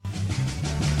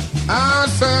I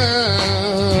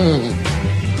said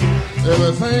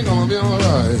everything gonna be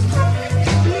alright.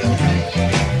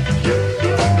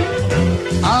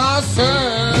 I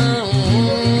said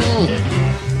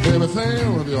everything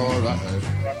gonna be alright.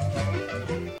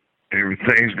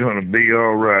 Everything's going to be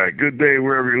all right. Good day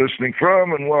wherever you're listening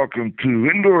from, and welcome to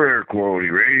Indoor Air Quality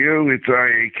Radio. It's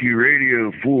IAQ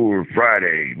Radio for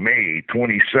Friday, May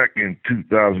 22nd,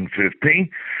 2015.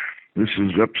 This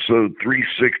is episode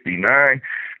 369,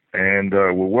 and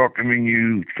we're welcoming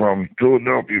you from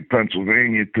Philadelphia,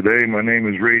 Pennsylvania today. My name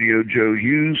is Radio Joe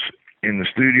Hughes. In the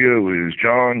studio is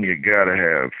John. You gotta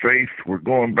have faith. We're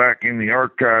going back in the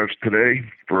archives today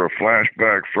for a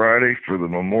Flashback Friday for the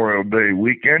Memorial Day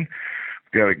weekend.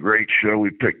 Got a great show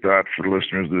we picked out for the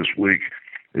listeners this week.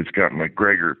 It's got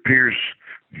McGregor Pierce,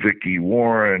 Vicki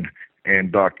Warren,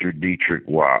 and Dr. Dietrich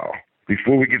Weil.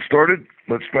 Before we get started,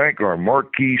 let's thank our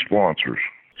marquee sponsors.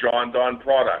 John Don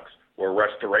Products, where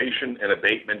restoration and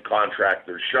abatement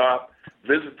contractors shop.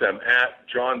 Visit them at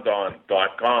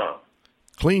jondon.com.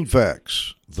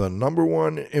 CleanFacts, the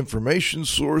 #1 information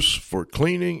source for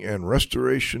cleaning and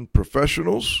restoration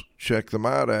professionals. Check them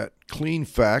out at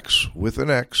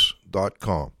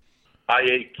cleanfacts.com.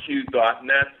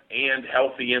 IAQ.net and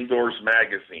Healthy Indoors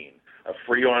Magazine, a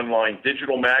free online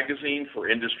digital magazine for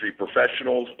industry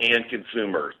professionals and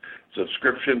consumers.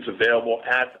 Subscriptions available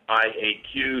at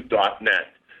IAQ.net.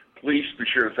 Please be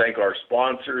sure to thank our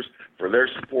sponsors for their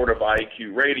support of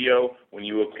IAQ Radio when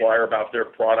you inquire about their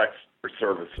products or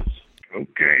services.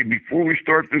 Okay, before we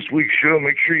start this week's show,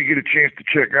 make sure you get a chance to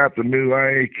check out the new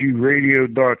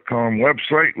IAQradio.com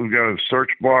website. We've got a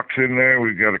search box in there.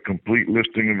 We've got a complete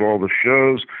listing of all the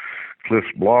shows.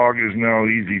 Cliff's blog is now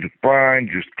easy to find.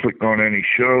 Just click on any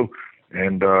show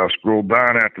and scroll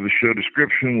down after the show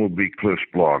description will be Cliff's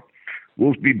blog.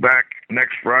 We'll be back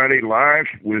next Friday live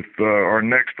with our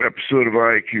next episode of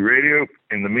IAQ Radio.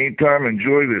 In the meantime,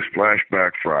 enjoy this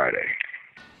Flashback Friday.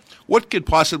 What could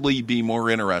possibly be more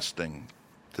interesting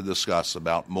to discuss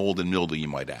about mold and mildew, you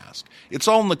might ask? It's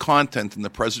all in the content and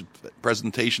the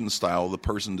presentation style of the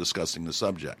person discussing the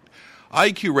subject.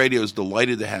 IAQ Radio is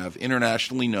delighted to have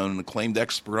internationally known and acclaimed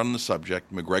expert on the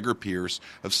subject, McGregor Pierce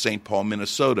of St. Paul,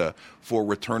 Minnesota, for a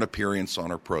return appearance on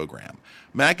our program.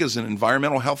 Mac is an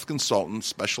environmental health consultant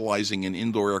specializing in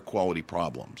indoor air quality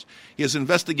problems. He has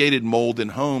investigated mold in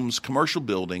homes, commercial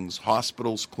buildings,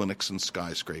 hospitals, clinics, and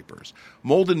skyscrapers.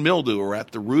 Mold and mildew are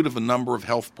at the root of a number of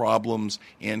health problems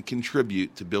and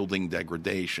contribute to building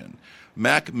degradation.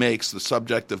 Mac makes the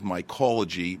subject of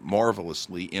mycology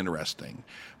marvelously interesting.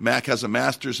 Mac has a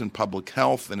master's in public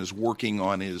health and is working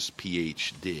on his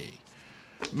PhD.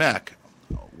 Mac,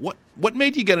 what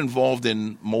made you get involved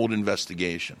in mold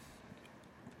investigation?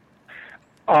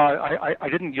 I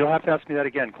didn't. You'll have to ask me that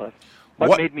again, Cliff.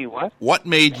 What made me what? What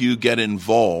made you get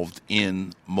involved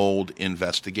in mold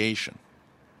investigation?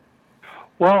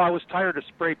 Well, I was tired of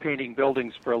spray painting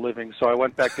buildings for a living, so I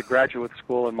went back to graduate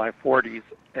school in my 40s,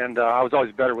 and I was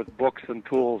always better with books and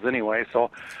tools anyway,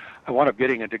 so I wound up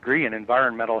getting a degree in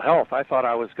environmental health. I thought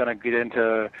I was going to get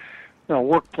into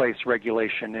workplace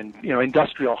regulation and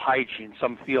industrial hygiene,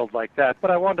 some field like that, but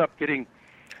I wound up getting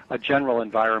a general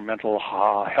environmental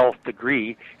health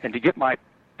degree, and to get my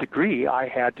degree, I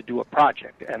had to do a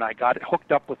project, and I got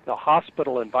hooked up with the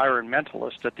hospital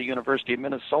environmentalist at the University of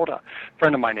Minnesota, a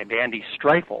friend of mine named Andy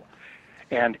Streifel,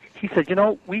 and he said,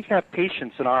 we have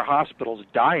patients in our hospitals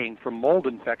dying from mold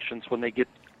infections when they get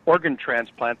organ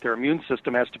transplant. Their immune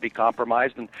system has to be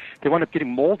compromised, and they wind up getting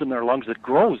mold in their lungs that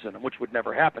grows in them, which would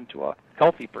never happen to a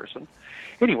healthy person.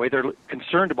 Anyway, they're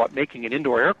concerned about making an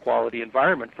indoor air quality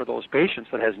environment for those patients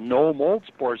that has no mold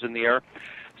spores in the air,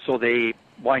 so they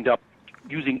wind up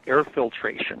using air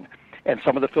filtration, and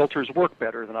some of the filters work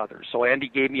better than others. So Andy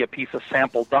gave me a piece of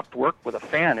sample ductwork with a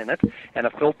fan in it and a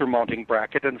filter mounting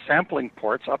bracket and sampling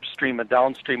ports upstream and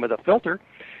downstream of the filter,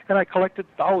 and I collected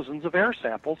thousands of air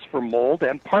samples for mold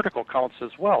and particle counts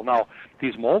as well. Now,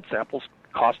 these mold samples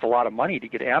cost a lot of money to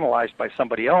get analyzed by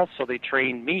somebody else, so they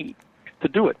trained me to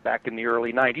do it. Back in the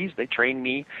early 90s, they trained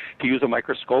me to use a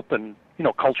microscope and,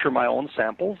 culture my own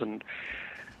samples, and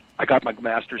I got my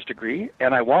master's degree,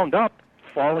 and I wound up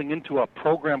falling into a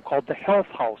program called the Health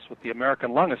House with the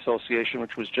American Lung Association,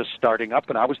 which was just starting up,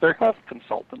 and I was their health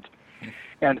consultant.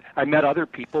 And I met other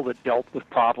people that dealt with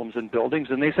problems in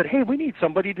buildings, and they said, hey, we need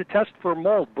somebody to test for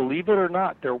mold. Believe it or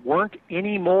not, there weren't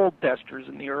any mold testers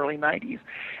in the early 90s.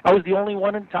 I was the only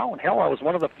one in town. Hell, I was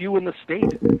one of the few in the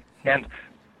state. And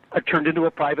I turned into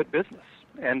a private business.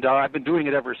 And I've been doing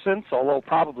it ever since, although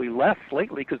probably less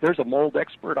lately, because there's a mold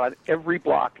expert on every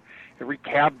block every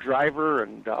cab driver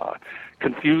and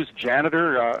confused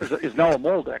janitor is now a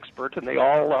mold expert, and they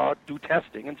all do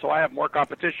testing. And so I have more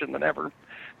competition than ever.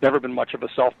 Never been much of a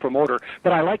self-promoter,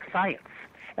 but I like science.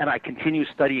 And I continue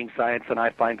studying science, and I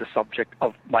find the subject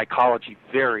of mycology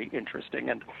very interesting.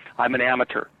 And I'm an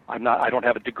amateur. I don't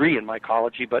have a degree in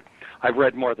mycology, but I've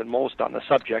read more than most on the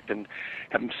subject, and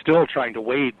I'm still trying to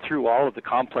wade through all of the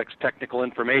complex technical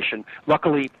information.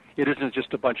 Luckily, it isn't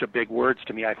just a bunch of big words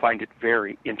to me. I find it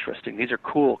very interesting. These are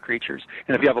cool creatures.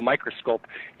 And if you have a microscope,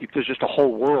 there's just a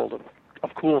whole world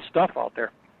of cool stuff out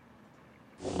there.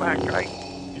 Mac,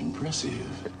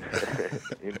 Impressive.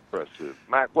 Impressive.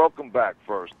 Mac, welcome back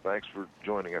first. Thanks for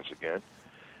joining us again.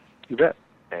 You bet.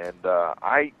 And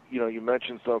you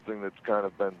mentioned something that's kind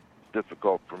of been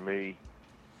difficult for me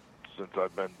since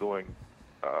I've been doing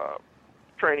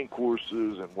training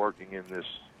courses and working in this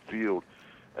field,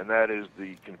 and that is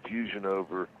the confusion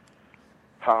over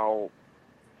how,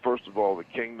 first of all, the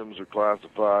kingdoms are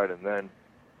classified, and then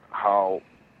how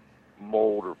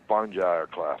mold or fungi are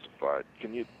classified.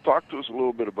 Can you talk to us a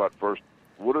little bit about first,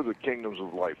 what are the kingdoms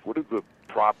of life? What are the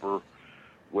proper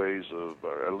ways of,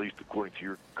 or at least according to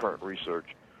your current research,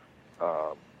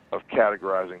 of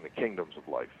categorizing the kingdoms of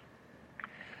life?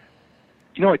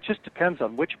 It just depends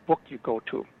on which book you go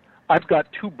to. I've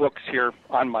got two books here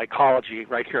on mycology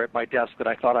right here at my desk that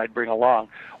I thought I'd bring along.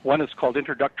 One is called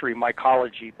Introductory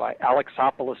Mycology by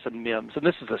Alexopoulos and Mims, and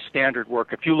this is a standard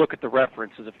work. If you look at the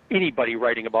references of anybody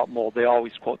writing about mold, they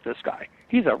always quote this guy.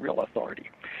 He's a real authority.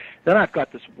 Then I've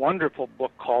got this wonderful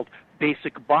book called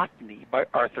Basic Botany by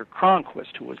Arthur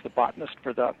Cronquist, who was the botanist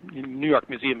for the New York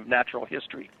Museum of Natural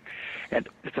History. And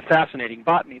it's a fascinating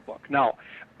botany book. Now,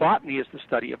 botany is the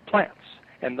study of plants.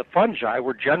 And the fungi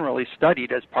were generally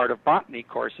studied as part of botany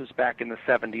courses back in the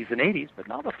 70s and 80s, but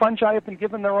now the fungi have been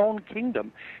given their own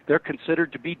kingdom. They're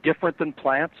considered to be different than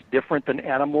plants, different than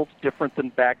animals, different than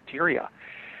bacteria.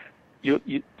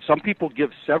 Some people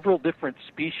give several different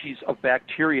species of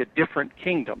bacteria different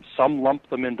kingdoms. Some lump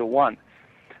them into one.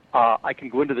 I can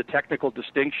go into the technical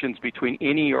distinctions between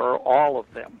any or all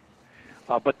of them.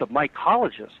 But the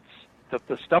mycologists,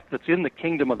 the stuff that's in the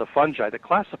kingdom of the fungi, the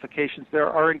classifications there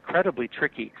are incredibly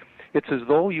tricky. It's as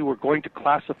though you were going to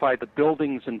classify the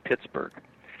buildings in Pittsburgh.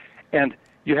 And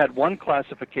you had one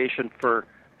classification for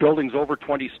buildings over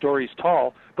 20 stories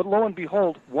tall, but lo and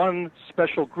behold, one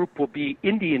special group will be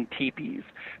Indian teepees,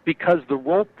 because the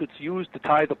rope that's used to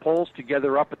tie the poles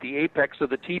together up at the apex of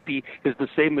the teepee is the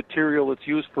same material that's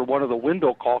used for one of the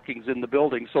window caulkings in the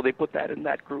building, so they put that in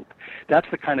that group. That's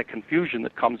the kind of confusion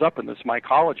that comes up in this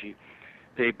mycology.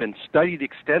 They've been studied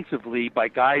extensively by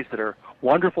guys that are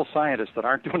wonderful scientists that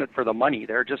aren't doing it for the money.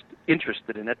 They're just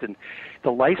interested in it. And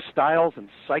the lifestyles and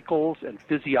cycles and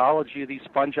physiology of these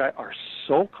fungi are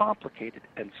so complicated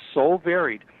and so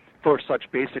varied for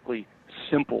such basically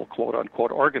simple,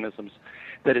 quote-unquote, organisms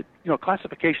that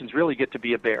classifications really get to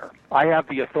be a bear. I have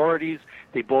the authorities.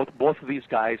 Both of these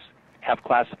guys have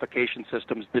classification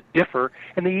systems that differ,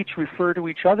 and they each refer to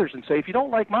each other's and say, if you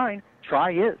don't like mine,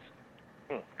 try his.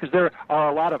 Because there are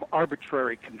a lot of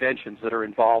arbitrary conventions that are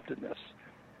involved in this.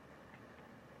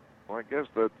 Well, I guess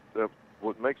that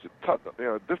what makes it tough,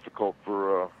 difficult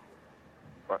for.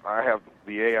 I have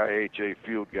the AIHA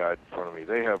field guide in front of me.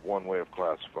 They have one way of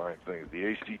classifying things.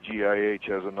 The ACGIH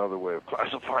has another way of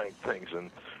classifying things,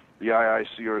 and the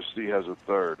IICRC has a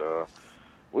third.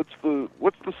 What's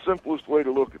the simplest way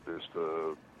to look at this?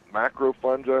 The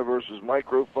macrofungi versus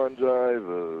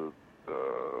microfungi.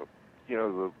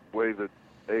 The way that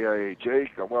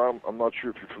AIHA, well, I'm not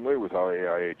sure if you're familiar with how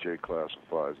AIHA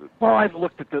classifies it. Well, I've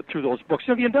looked through those books.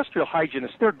 The industrial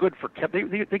hygienists, they're good for,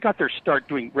 they got their start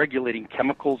regulating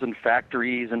chemicals in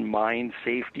factories and mine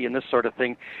safety and this sort of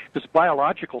thing. This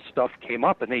biological stuff came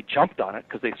up, and they jumped on it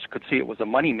because they could see it was a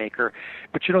moneymaker.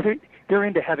 But, they're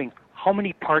into having how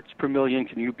many parts per million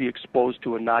can you be exposed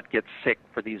to and not get sick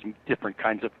for these different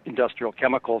kinds of industrial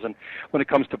chemicals. And when it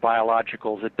comes to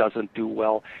biologicals, it doesn't do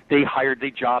well. They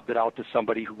jobbed it out to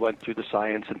somebody who went through the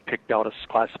science and picked out a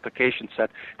classification set.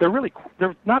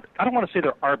 They're not, I don't want to say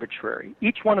they're arbitrary.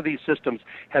 Each one of these systems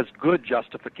has good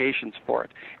justifications for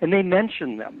it. And they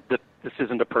mention them, that this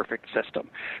isn't a perfect system.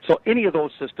 So any of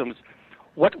those systems,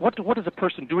 what is a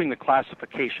person doing the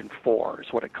classification for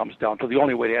is what it comes down to. The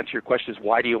only way to answer your question is,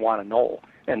 why do you want to know?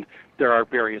 And there are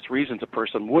various reasons a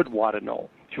person would want to know.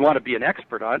 If you want to be an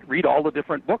expert on it, read all the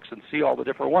different books and see all the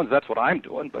different ones. That's what I'm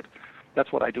doing, but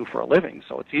that's what I do for a living,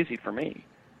 so it's easy for me.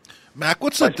 Mac,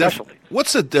 what's the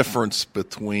difference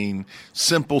between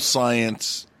simple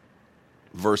science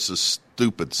versus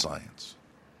stupid science?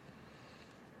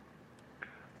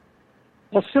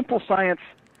 Well, simple science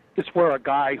is where a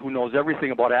guy who knows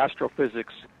everything about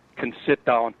astrophysics can sit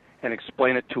down and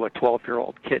explain it to a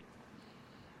 12-year-old kid.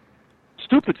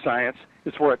 Stupid science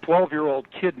is where a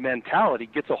 12-year-old kid mentality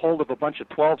gets a hold of a bunch of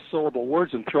 12-syllable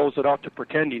words and throws it out to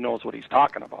pretend he knows what he's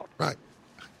talking about. Right.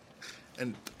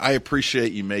 And I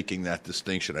appreciate you making that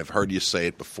distinction. I've heard you say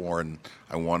it before, and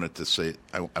I wanted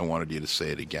you to say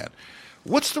it again.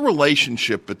 What's the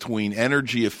relationship between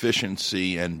energy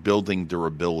efficiency and building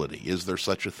durability? Is there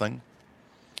such a thing?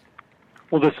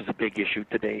 Well, this is a big issue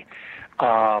today.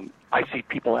 I see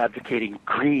people advocating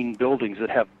green buildings that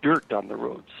have dirt on the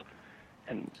roofs.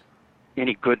 And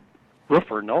any good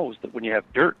roofer knows that when you have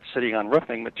dirt sitting on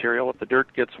roofing material, if the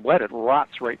dirt gets wet, it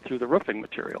rots right through the roofing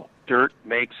material. Dirt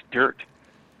makes dirt.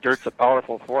 Dirt's a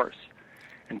powerful force.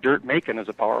 And dirt making is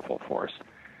a powerful force.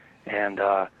 And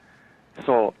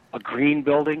so a green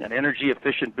building, an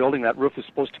energy-efficient building, that roof is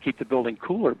supposed to keep the building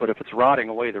cooler, but if it's rotting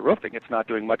away the roofing, it's not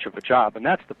doing much of a job. And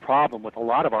that's the problem with a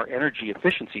lot of our energy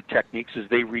efficiency techniques is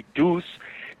they reduce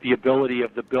the ability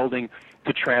of the building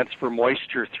to transfer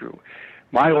moisture through.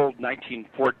 My old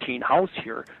 1914 house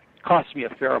here costs me a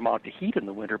fair amount of heat in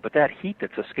the winter, but that heat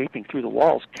that's escaping through the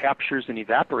walls captures and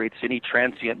evaporates any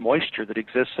transient moisture that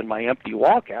exists in my empty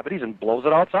wall cavities and blows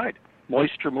it outside.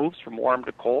 Moisture moves from warm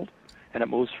to cold, and it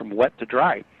moves from wet to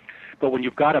dry. But when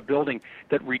you've got a building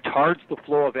that retards the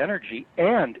flow of energy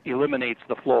and eliminates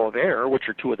the flow of air, which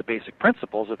are two of the basic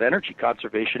principles of energy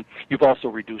conservation, you've also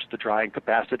reduced the drying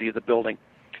capacity of the building.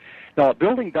 Now, a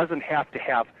building doesn't have to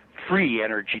have free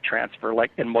energy transfer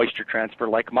and moisture transfer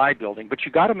like my building, but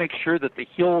you got to make sure that the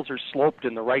hills are sloped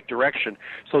in the right direction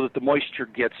so that the moisture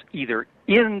gets either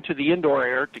into the indoor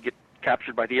air to get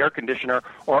captured by the air conditioner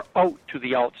or out to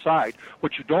the outside.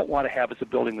 What you don't want to have is a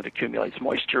building that accumulates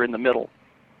moisture in the middle.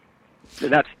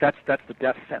 And that's the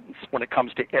death sentence when it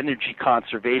comes to energy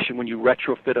conservation, when you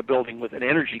retrofit a building with an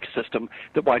energy system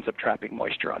that winds up trapping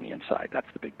moisture on the inside.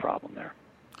 That's the big problem there.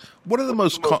 What are the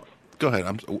most... Go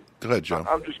ahead. Go ahead, John.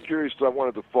 I'm just curious. I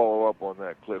wanted to follow up on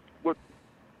that, Cliff. What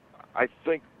I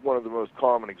think one of the most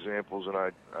common examples, and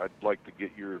I'd like to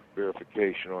get your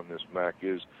verification on this, Mac,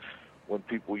 is when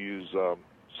people use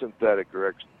synthetic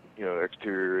or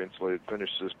exterior insulated finish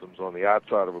systems on the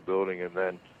outside of a building and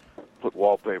then put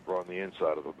wallpaper on the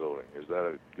inside of a building. Is that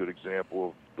a good example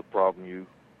of the problem you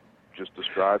just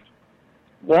described?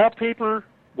 Wallpaper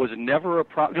was never a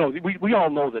problem. We all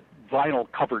know that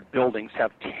vinyl-covered buildings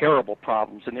have terrible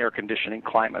problems in air conditioning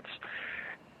climates.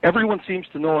 Everyone seems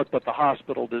to know it, but the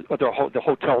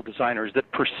hotel designers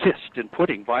that persist in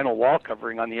putting vinyl wall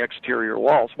covering on the exterior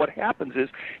walls. What happens is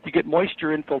you get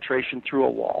moisture infiltration through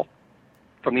a wall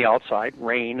from the outside,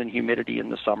 rain and humidity in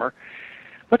the summer.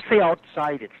 Let's say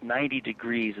outside it's 90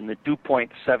 degrees and the dew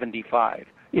point 75.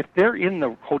 If they're in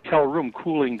the hotel room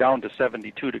cooling down to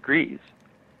 72 degrees,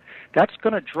 that's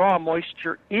going to draw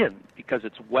moisture in because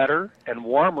it's wetter and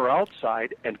warmer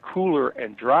outside and cooler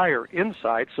and drier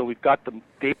inside, so we've got the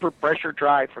vapor pressure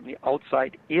drive from the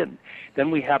outside in.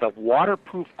 Then we have a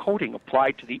waterproof coating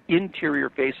applied to the interior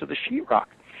face of the sheetrock.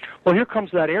 Well, here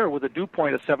comes that air with a dew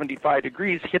point of 75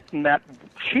 degrees hitting that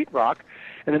sheetrock,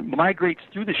 and it migrates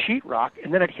through the sheetrock,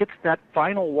 and then it hits that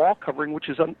vinyl wall covering, which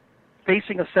is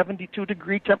facing a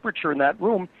 72-degree temperature in that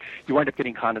room. You wind up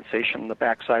getting condensation on the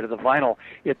backside of the vinyl.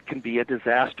 It can be a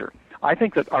disaster. I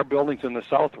think that our buildings in the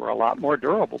South were a lot more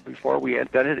durable before we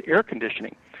invented air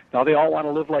conditioning. Now they all want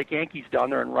to live like Yankees down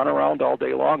there and run around all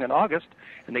day long in August,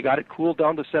 and they got it cooled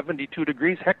down to 72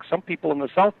 degrees. Heck, some people in the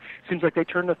South, seems like they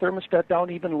turn the thermostat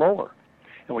down even lower.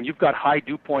 And when you've got high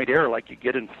dew point air like you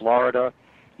get in Florida,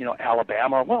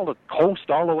 Alabama, well, the coast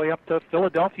all the way up to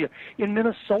Philadelphia. In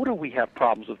Minnesota, we have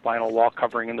problems with vinyl wall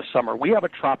covering in the summer. We have a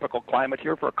tropical climate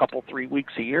here for 3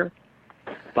 weeks a year,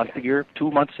 month a year,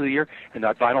 2 months of the year, and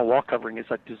that vinyl wall covering is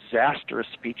a disastrous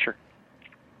feature.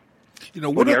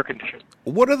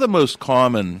 What are the most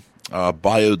common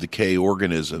biodecay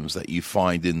organisms that you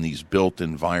find in these built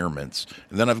environments?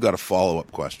 And then I've got a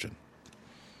follow-up question.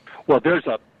 Well, there's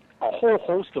a whole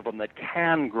host of them that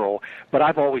can grow, but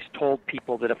I've always told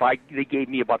people that if they gave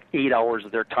me about 8 hours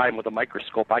of their time with a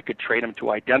microscope, I could train them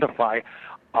to identify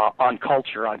on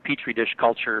Petri dish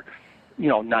culture,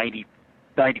 95%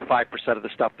 of the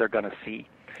stuff they're going to see.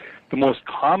 The most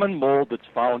common mold that's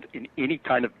found in any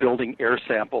kind of building air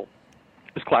sample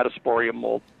is cladosporium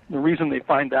mold. The reason they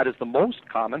find that is the most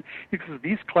common is because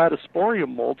these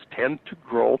cladosporium molds tend to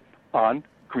grow on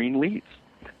green leaves,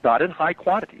 not in high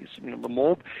quantities. The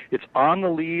mold, it's on the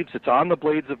leaves, it's on the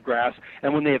blades of grass,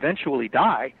 and when they eventually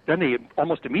die, then they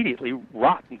almost immediately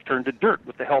rot and turn to dirt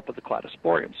with the help of the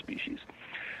cladosporium species.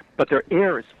 But their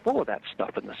air is full of that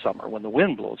stuff in the summer when the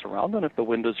wind blows around, and if the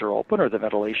windows are open or the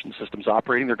ventilation system's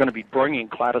operating, they're going to be bringing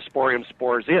cladosporium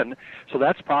spores in. So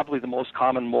that's probably the most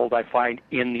common mold I find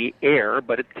in the air,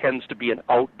 but it tends to be an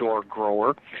outdoor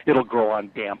grower. It'll grow on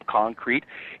damp concrete.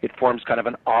 It forms kind of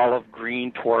an olive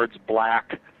green towards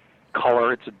black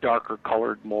color. It's a darker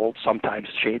colored mold, sometimes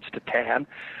shades to tan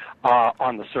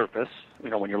on the surface,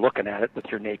 when you're looking at it with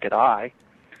your naked eye.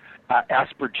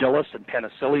 Aspergillus and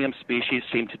Penicillium species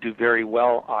seem to do very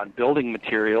well on building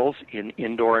materials in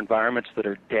indoor environments that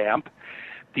are damp.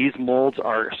 These molds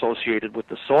are associated with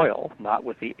the soil, not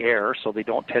with the air, so they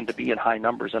don't tend to be in high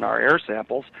numbers in our air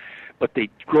samples, but they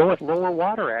grow at lower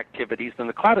water activities than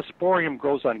the cladosporium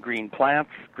grows on green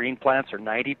plants. Green plants are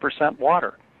 90%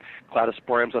 water.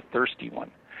 Cladosporium's a thirsty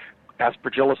one.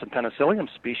 Aspergillus and Penicillium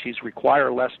species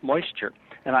require less moisture,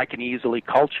 and I can easily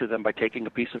culture them by taking a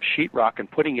piece of sheetrock and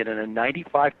putting it in a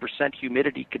 95%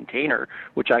 humidity container,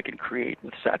 which I can create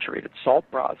with saturated salt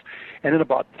broths. And in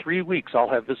about 3 weeks, I'll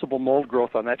have visible mold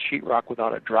growth on that sheetrock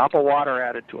without a drop of water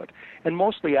added to it. And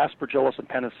mostly Aspergillus and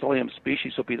Penicillium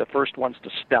species will be the first ones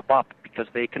to step up because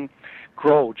they can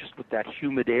grow just with that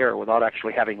humid air without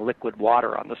actually having liquid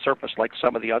water on the surface like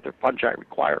some of the other fungi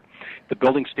require. If the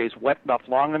building stays wet enough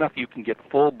long enough, you can get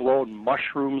full-blown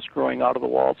mushrooms growing out of the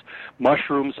walls.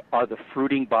 Mushrooms are the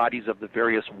fruiting bodies of the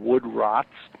various wood rots.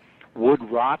 Wood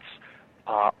rots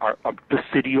are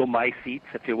basidiomycetes,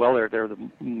 if you will. They're the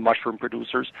mushroom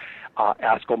producers.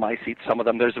 Ascomycetes, some of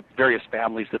them. There's various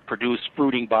families that produce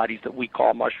fruiting bodies that we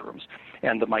call mushrooms.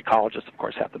 And the mycologists, of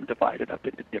course, have them divided up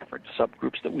into different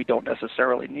subgroups that we don't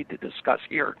necessarily need to discuss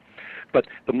here. But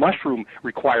the mushroom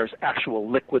requires actual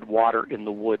liquid water in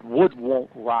the wood. Wood won't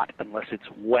rot unless it's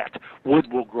wet.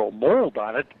 Wood will grow mold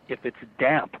on it if it's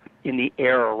damp in the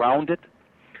air around it,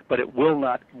 but it will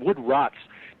not. Wood rots.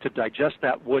 To digest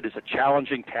that wood is a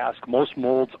challenging task. Most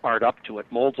molds aren't up to it.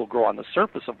 Molds will grow on the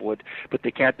surface of wood, but they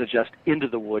can't digest into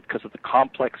the wood because of the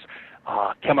complex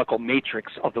chemical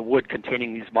matrix of the wood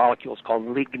containing these molecules called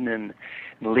lignin.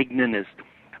 Lignin is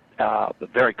a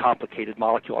very complicated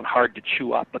molecule and hard to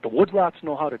chew up, but the wood rots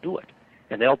know how to do it,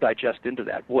 and they'll digest into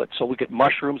that wood. So we get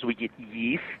mushrooms, we get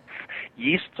yeasts.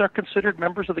 Yeasts are considered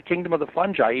members of the kingdom of the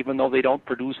fungi, even though they don't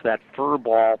produce that fur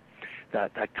ball,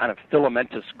 that kind of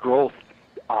filamentous growth.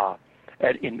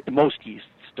 In most yeasts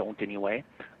don't anyway.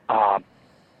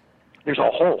 There's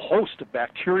a whole host of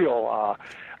bacterial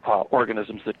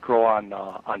organisms that grow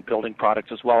on building products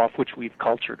as well, of which we've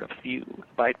cultured a few.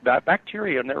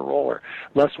 Bacteria and their role are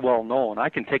less well known. I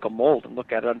can take a mold and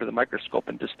look at it under the microscope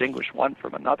and distinguish one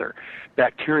from another.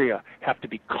 Bacteria have to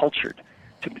be cultured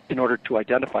in order to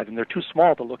identify them. They're too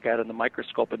small to look at in the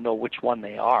microscope and know which one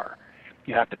they are.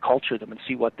 You have to culture them and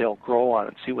see what they'll grow on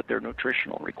and see what their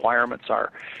nutritional requirements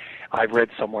are. I've read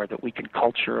somewhere that we can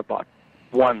culture about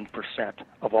 1%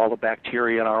 of all the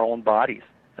bacteria in our own bodies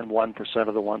and 1%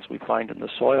 of the ones we find in the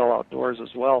soil outdoors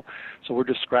as well. So we're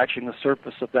just scratching the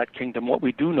surface of that kingdom. What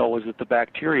we do know is that the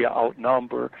bacteria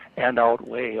outnumber and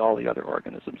outweigh all the other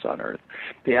organisms on Earth.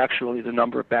 The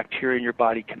number of bacteria in your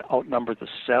body can outnumber the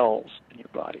cells in your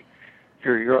body.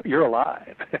 You're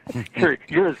alive.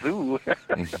 you're a zoo.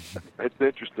 It's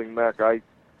interesting, Mac. I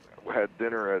had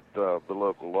dinner at the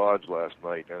local lodge last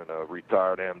night, and a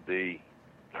retired MD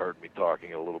heard me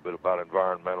talking a little bit about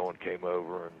environmental and came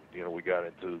over, and we got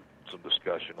into some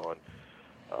discussion on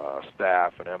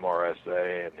staph and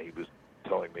MRSA, and he was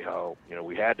telling me how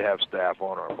we had to have staph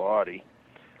on our body,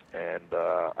 and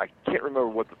I can't remember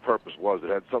what the purpose was.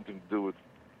 It had something to do with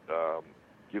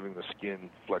giving the skin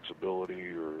flexibility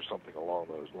or something along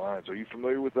those lines. Are you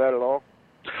familiar with that at all?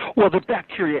 Well, the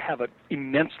bacteria have an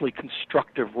immensely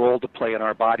constructive role to play in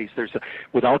our bodies.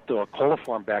 Without the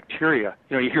coliform bacteria,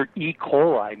 you hear E.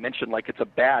 coli mentioned like it's a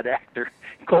bad actor.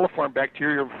 Coliform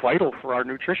bacteria are vital for our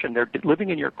nutrition. They're living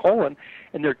in your colon,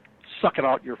 and they're sucking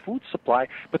out your food supply,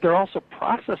 but they're also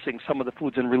processing some of the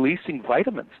foods and releasing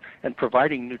vitamins and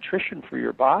providing nutrition for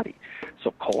your body.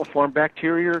 So coliform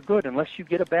bacteria are good unless you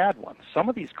get a bad one. Some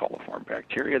of these coliform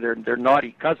bacteria, they're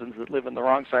naughty cousins that live in the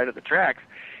wrong side of the tracks.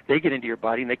 They get into your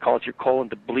body and they cause your colon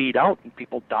to bleed out, and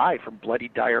people die from bloody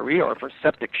diarrhea or for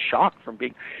septic shock from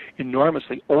being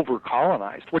enormously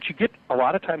over-colonized. What you get a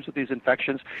lot of times with these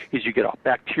infections is you get a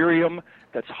bacterium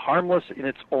that's harmless in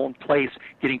its own place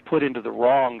getting put into the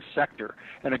wrong sector.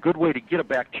 And a good way to get a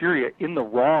bacteria in the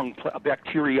wrong, a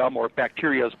bacterium or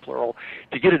bacterias plural,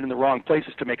 to get it in the wrong place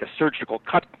is to make a surgical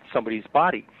cut in somebody's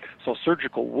body. So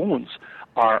surgical wounds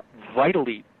are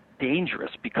vitally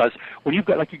dangerous because when you've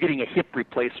got, like you're getting a hip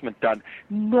replacement done,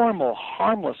 normal,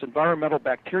 harmless environmental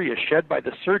bacteria shed by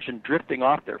the surgeon drifting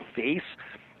off their face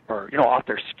or, off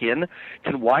their skin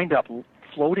can wind up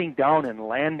floating down and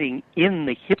landing in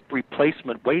the hip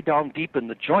replacement way down deep in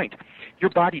the joint, your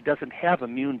body doesn't have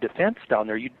immune defense down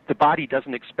there. The body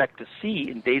doesn't expect to see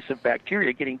invasive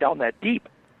bacteria getting down that deep.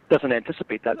 Doesn't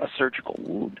anticipate that, a surgical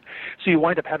wound. So you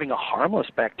wind up having a harmless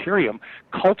bacterium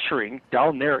culturing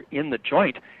down there in the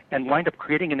joint and wind up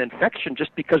creating an infection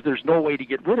just because there's no way to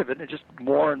get rid of it. And just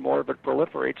more and more of it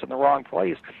proliferates in the wrong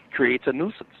place, creates a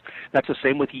nuisance. That's the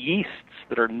same with yeasts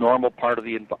that are a normal part of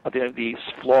the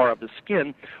flora of the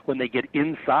skin. When they get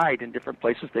inside in different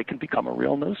places, they can become a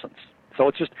real nuisance. So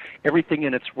it's just everything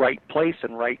in its right place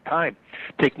and right time.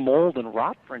 Take mold and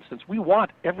rot, for instance. We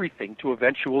want everything to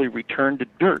eventually return to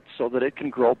dirt so that it can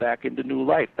grow back into new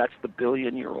life. That's the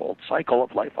billion-year-old cycle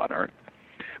of life on Earth.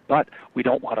 But we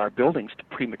don't want our buildings to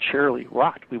prematurely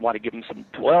rot. We want to give them some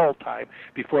dwell time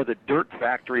before the dirt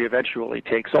factory eventually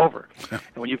takes over. And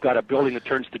when you've got a building that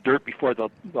turns to dirt before the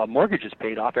mortgage is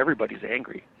paid off, everybody's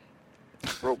angry.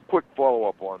 Real quick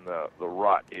follow-up on the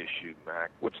rot issue,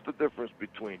 Mac. What's the difference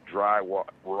between dry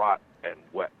rot and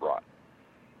wet rot?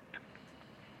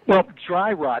 Well,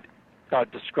 dry rot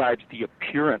describes the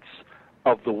appearance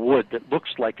of the wood that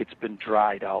looks like it's been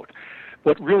dried out.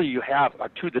 What really you have are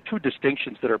the two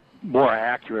distinctions that are more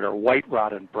accurate are white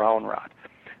rot and brown rot.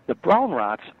 The brown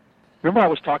rots, remember I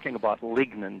was talking about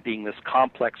lignin being this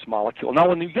complex molecule. Now,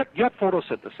 when you get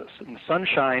photosynthesis and the sun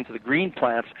shines, the green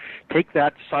plants take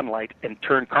that sunlight and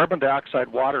turn carbon dioxide,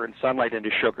 water, and sunlight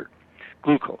into sugar,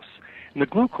 glucose. And the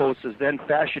glucose is then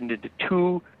fashioned into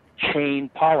two chain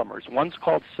polymers. One's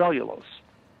called cellulose.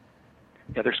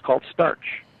 The other's called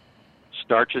starch.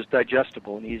 Starch is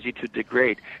digestible and easy to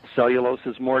degrade. Cellulose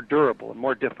is more durable and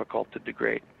more difficult to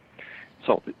degrade.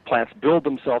 So plants build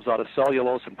themselves out of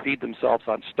cellulose and feed themselves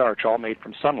on starch, all made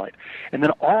from sunlight. And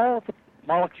then all of the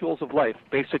molecules of life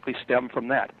basically stem from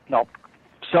that. Now,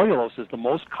 cellulose is the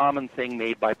most common thing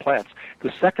made by plants.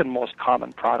 The second most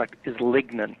common product is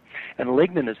lignin. And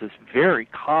lignin is this very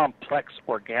complex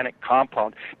organic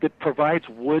compound that provides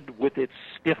wood with its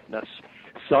stiffness.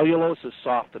 Cellulose is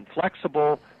soft and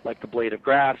flexible, like the blade of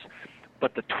grass.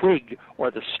 But the twig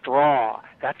or the straw,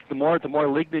 that's the more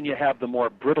lignin you have, the more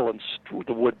brittle and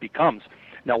the wood becomes.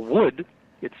 Now, wood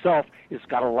itself has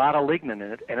got a lot of lignin in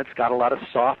it, and it's got a lot of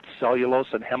soft cellulose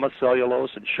and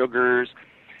hemicellulose and sugars.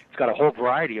 It's got a whole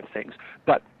variety of things.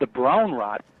 But the brown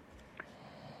rot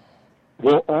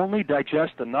will only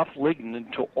digest enough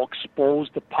lignin to expose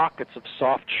the pockets of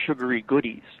soft, sugary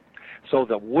goodies. So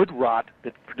the wood rot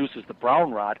that produces the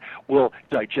brown rot will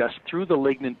digest through the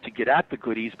lignin to get at the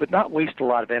goodies, but not waste a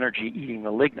lot of energy eating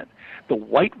the lignin. The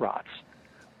white rots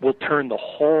will turn the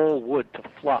whole wood to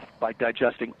fluff by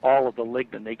digesting all of the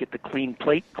lignin. They get the Clean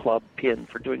Plate Club pin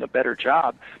for doing a better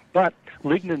job, but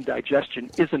lignin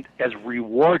digestion isn't as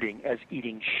rewarding as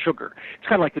eating sugar. It's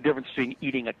kind of like the difference between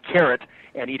eating a carrot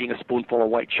and eating a spoonful of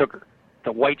white sugar.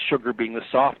 The white sugar being the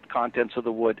soft contents of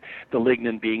the wood, the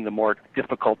lignin being the more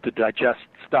difficult to digest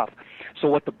stuff. So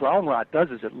what the brown rot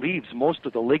does is it leaves most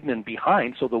of the lignin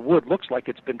behind, so the wood looks like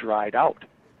it's been dried out.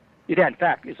 It, in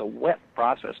fact, is a wet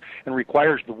process and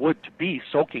requires the wood to be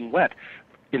soaking wet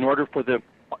in order for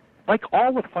like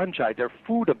all the fungi, they're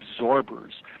food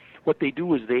absorbers. What they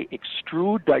do is they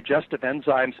extrude digestive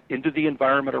enzymes into the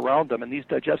environment around them, and these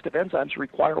digestive enzymes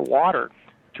require water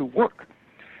to work.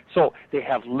 So they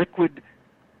have liquid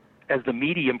as the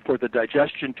medium for the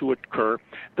digestion to occur.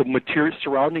 The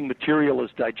surrounding material is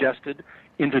digested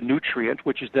into nutrient,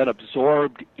 which is then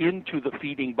absorbed into the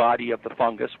feeding body of the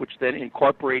fungus, which then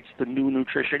incorporates the new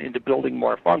nutrition into building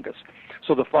more fungus.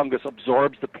 So the fungus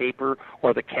absorbs the paper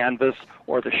or the canvas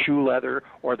or the shoe leather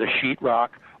or the sheetrock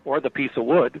or the piece of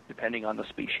wood, depending on the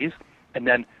species, and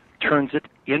then turns it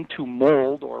into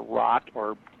mold or rot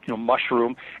or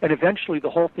mushroom, and eventually the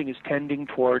whole thing is tending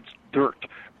towards dirt,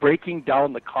 breaking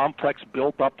down the complex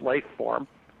built-up life form,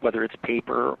 whether it's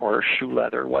paper or shoe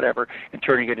leather or whatever, and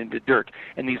turning it into dirt.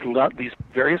 And these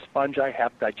various fungi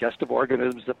have digestive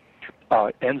organisms,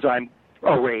 enzyme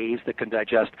arrays that can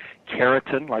digest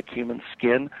keratin, like human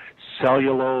skin,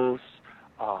 cellulose,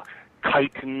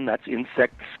 chitin, that's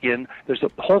insect skin. There's a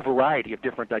whole variety of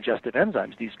different digestive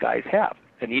enzymes these guys have.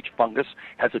 And each fungus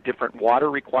has a different water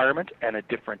requirement and a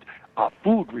different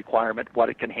food requirement, what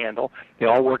it can handle. They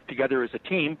all work together as a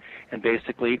team, and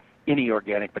basically any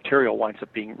organic material winds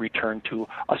up being returned to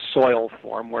a soil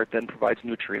form where it then provides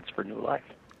nutrients for new life.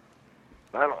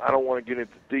 I don't want to get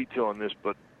into detail on this,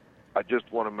 but I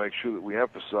just want to make sure that we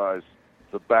emphasize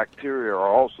the bacteria are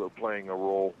also playing a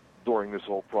role during this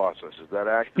whole process. Is that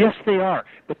accurate? Yes, they are.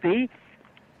 But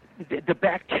the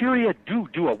bacteria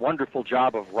do a wonderful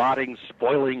job of rotting,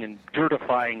 spoiling, and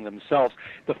dirtifying themselves.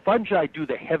 The fungi do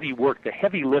the heavy work, the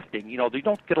heavy lifting. You know, they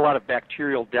don't get a lot of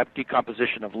bacterial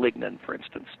decomposition of lignin, for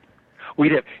instance.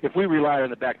 If we relied on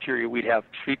the bacteria, we'd have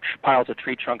piles of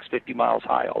tree trunks 50 miles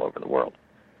high all over the world.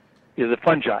 You know, the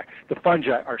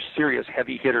fungi are serious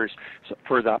heavy hitters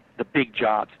for the big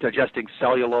jobs, digesting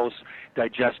cellulose,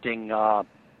 digesting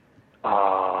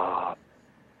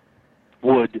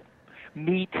wood,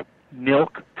 meat,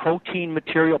 milk, protein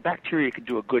material. Bacteria can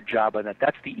do a good job on that.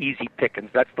 That's the easy pickings.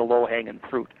 That's the low-hanging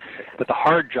fruit. But the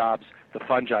hard jobs, the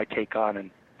fungi take on,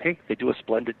 and hey, they do a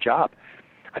splendid job.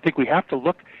 I think we have to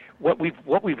look. What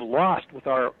we've lost with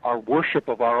our worship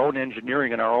of our own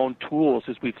engineering and our own tools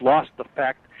is we've lost the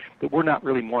fact that we're not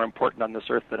really more important on this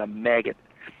earth than a maggot,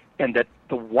 and that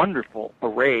the wonderful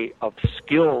array of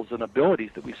skills and abilities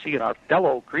that we see in our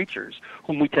fellow creatures,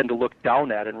 whom we tend to look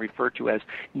down at and refer to as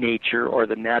nature or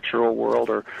the natural world,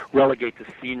 or relegate to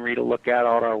scenery to look at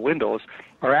out our windows,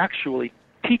 are actually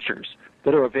teachers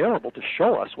that are available to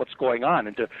show us what's going on,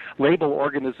 and to label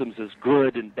organisms as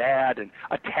good and bad and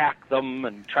attack them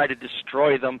and try to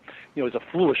destroy them, you know, is a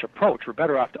foolish approach. We're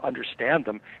better off to understand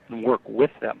them and work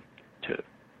with them to,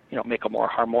 you know, make a more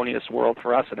harmonious world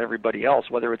for us and everybody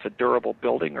else, whether it's a durable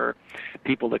building or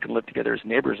people that can live together as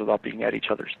neighbors without being at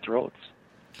each other's throats.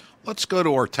 Let's go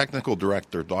to our technical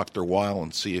director, Dr. Weil,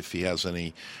 and see if he has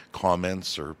any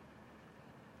comments. Or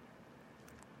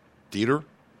Dieter?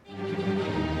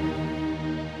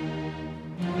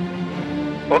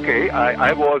 Okay,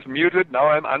 I was muted. Now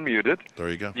I'm unmuted. There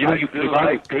you go. You know,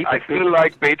 I still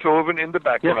like Beethoven in the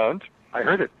background. Yeah, I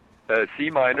heard it. C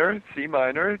minor.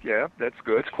 Yeah, that's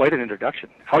good. It's quite an introduction.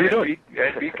 How are you doing?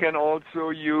 We can also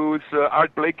use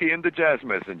Art Blakey in the Jazz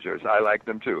Messengers. I like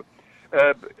them too.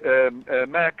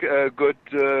 Mac, good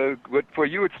for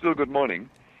you. It's still good morning.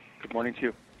 Good morning to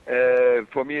you.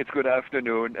 For me, it's good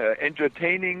afternoon.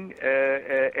 Entertaining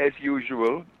as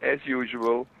usual.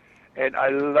 And I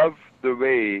love the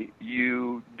way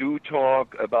you do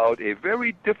talk about a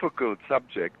very difficult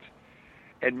subject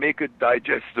and make it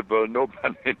digestible, no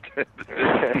pun intended.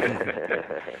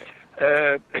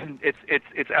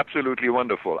 It's absolutely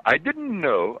wonderful. I didn't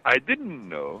know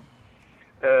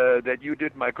that you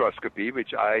did microscopy,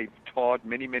 which I taught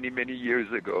many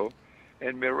years ago.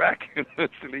 And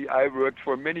miraculously, I worked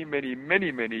for many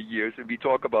years, and we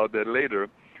talk about that later,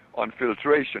 on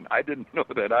filtration. I didn't know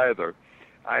that either.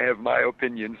 I have my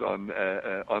opinions on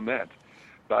that.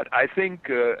 But I think,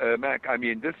 Mac, I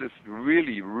mean, this is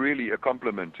really a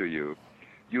compliment to you.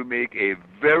 You make a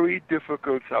very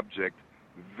difficult subject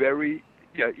very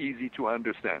easy to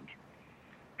understand.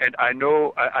 And I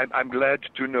know, I'm glad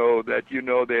to know that you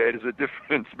know there is a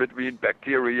difference between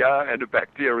bacteria and a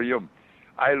bacterium.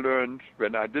 I learned,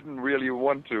 when I didn't really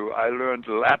want to, I learned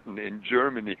Latin in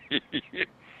Germany.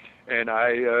 And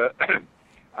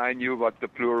I knew what the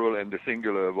plural and the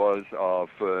singular was of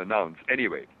nouns.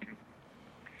 Anyway,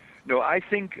 no, I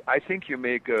think you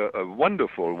make a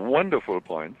wonderful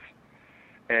points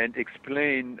and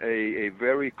explain a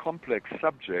very complex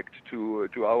subject to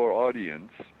our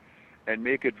audience and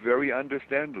make it very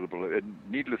understandable. And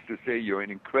needless to say, you're an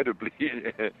incredibly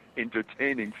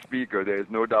entertaining speaker. There's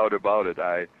no doubt about it.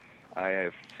 I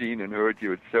have seen and heard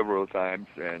you several times,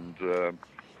 and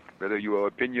whether you are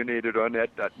opinionated or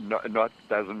not, that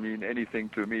doesn't mean anything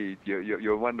to me.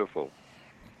 You're wonderful.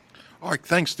 All right,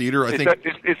 thanks, Dieter.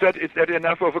 Is that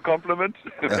enough of a compliment?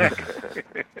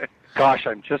 Gosh,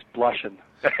 I'm just blushing.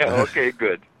 Okay,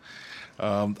 good.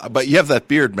 But you have that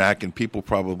beard, Mac, and people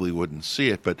probably wouldn't see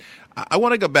it. But I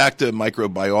want to go back to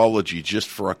microbiology just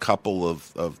for a couple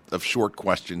of short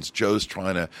questions. Joe's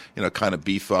trying to, kind of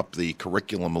beef up the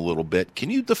curriculum a little bit.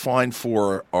 Can you define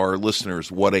for our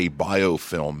listeners what a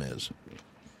biofilm is?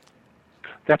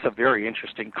 That's a very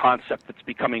interesting concept that's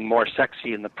becoming more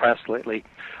sexy in the press lately.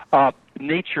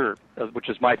 Nature, which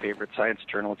is my favorite science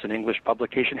journal, it's an English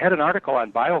publication, had an article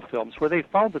on biofilms where they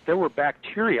found that there were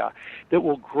bacteria that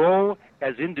will grow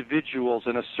as individuals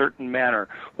in a certain manner.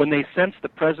 When they sense the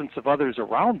presence of others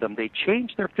around them, they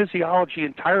change their physiology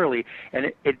entirely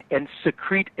and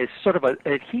secrete a sort of an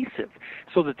adhesive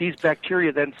so that these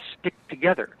bacteria then stick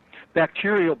together.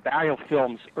 Bacterial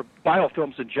biofilms, or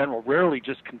biofilms in general, rarely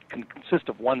just can consist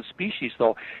of one species,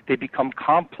 though. They become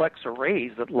complex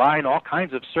arrays that line all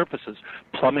kinds of surfaces,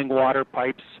 plumbing water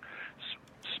pipes,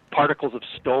 particles of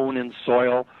stone in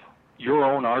soil, your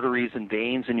own arteries and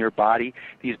veins in your body.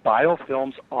 These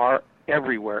biofilms are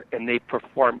everywhere, and they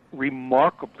perform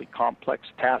remarkably complex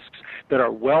tasks that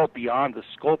are well beyond the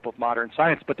scope of modern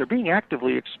science, but they're being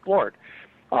actively explored.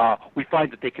 we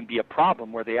find that they can be a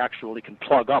problem where they actually can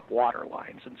plug up water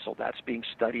lines, and so that's being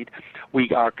studied. We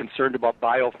are concerned about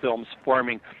biofilms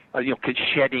forming,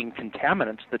 shedding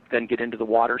contaminants that then get into the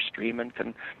water stream and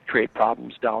can create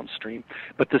problems downstream.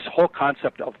 But this whole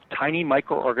concept of tiny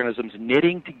microorganisms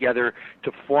knitting together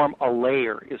to form a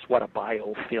layer is what a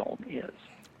biofilm is.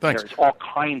 Thanks. There's all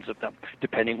kinds of them,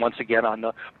 depending, once again, on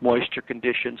the moisture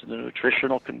conditions, the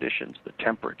nutritional conditions, the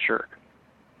temperature.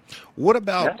 What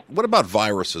about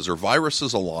viruses? Are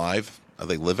viruses alive? Are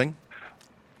they living?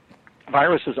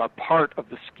 Viruses are part of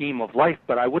the scheme of life,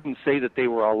 but I wouldn't say that they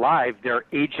were alive. They're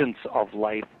agents of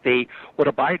life. What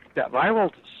a virus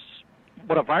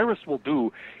will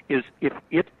do is, if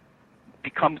it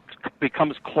becomes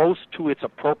close to its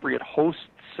appropriate host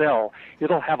cell,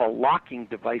 it'll have a locking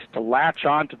device to latch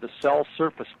onto the cell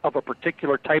surface of a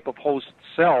particular type of host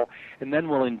cell, and then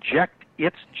will inject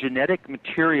its genetic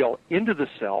material into the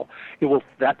cell.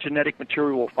 That genetic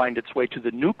material will find its way to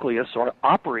the nucleus or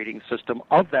operating system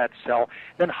of that cell,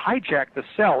 then hijack the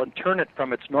cell and turn it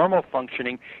from its normal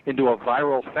functioning into a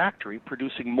viral factory,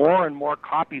 producing more and more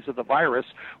copies of the virus,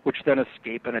 which then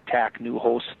escape and attack new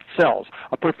host cells.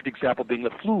 A perfect example being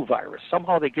the flu virus.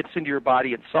 Somehow it gets into your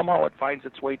body and somehow it finds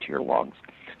its way to your lungs.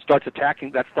 Starts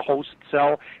attacking, that's the host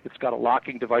cell. It's got a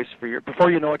locking device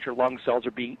before you know it, your lung cells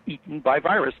are being eaten by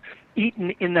virus.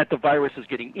 Eaten in that the virus is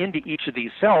getting into each of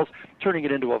these cells, turning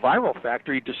it into a viral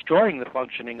factory, destroying the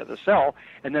functioning of the cell,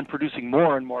 and then producing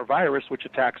more and more virus, which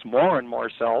attacks more and more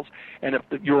cells. And if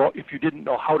you didn't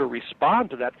know how to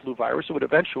respond to that flu virus, it would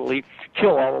eventually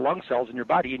kill all the lung cells in your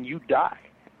body, and you die.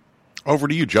 Over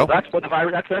to you, Joe. So that's what the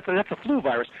virus. That's a flu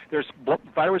virus. There's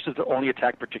viruses that only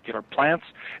attack particular plants.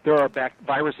 There are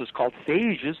viruses called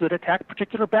phages that attack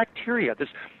particular bacteria. There's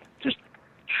just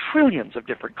trillions of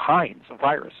different kinds of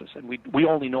viruses, and we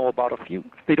only know about a few.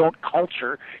 They don't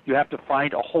culture. You have to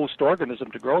find a host organism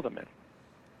to grow them in.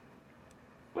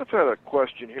 Let's have a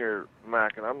question here,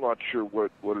 Mac, and I'm not sure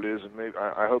what it is, and maybe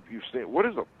I hope you've seen it. What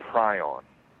is a prion?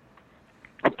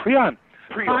 A prion.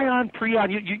 Prion.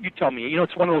 You tell me.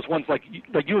 It's one of those ones like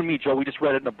you and me, Joe. We just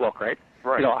read it in a book, right?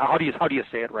 Right. How do you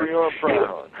say it right?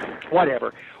 Prion.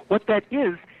 Whatever. What that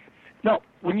is. Now,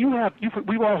 when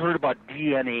we've all heard about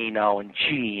DNA now and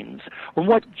genes. And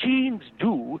what genes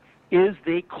do is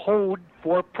they code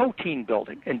for protein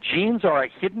building, and genes are a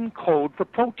hidden code for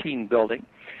protein building.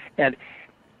 And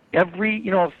every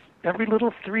little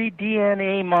 3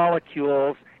 DNA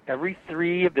molecules.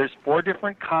 There's 4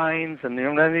 different kinds, and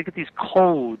then they get these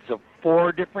codes of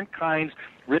 4 different kinds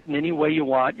written any way you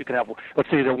want. You can have, let's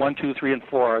say they're 1, 2, 3, and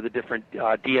 4 are the different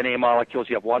DNA molecules.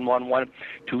 You have 1, 1, 1,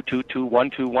 2, 2, 2, 1,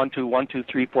 2, 1, 2, 1, 2,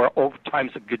 3, 4, over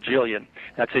times a gajillion.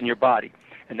 That's in your body.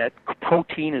 And that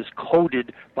protein is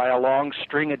coded by a long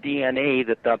string of DNA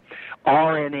that the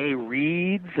RNA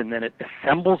reads, and then it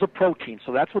assembles a protein.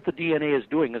 So that's what the DNA is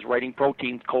doing, is writing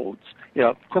protein codes,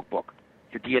 cookbook.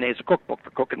 Your DNA is a cookbook for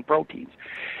cooking proteins.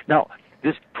 Now,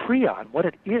 this prion, what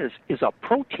it is a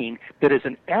protein that is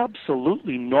an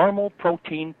absolutely normal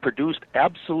protein produced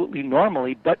absolutely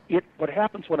normally, but what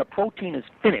happens when a protein is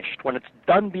finished, when it's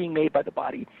done being made by the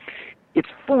body, it's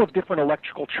full of different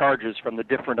electrical charges from the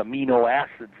different amino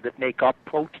acids that make up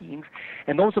proteins,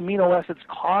 and those amino acids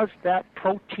cause that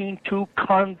protein to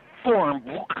conform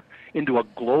into a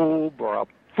globe or a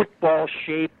football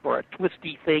shape or a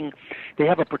twisty thing. They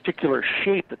have a particular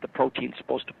shape that the protein's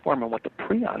supposed to form, and what the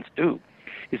prions do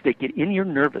is they get in your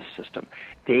nervous system.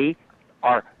 They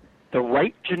are the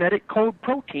right genetic code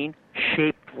protein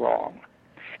shaped wrong.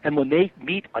 And when they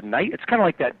meet it's kind of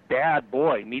like that bad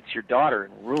boy meets your daughter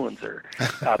and ruins her.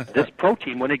 This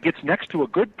protein, when it gets next to a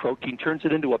good protein, turns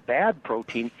it into a bad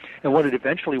protein, and what it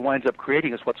eventually winds up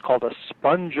creating is what's called a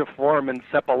spongiform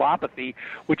encephalopathy,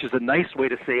 which is a nice way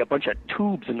to say a bunch of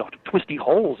tubes and twisty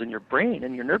holes in your brain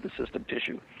and your nervous system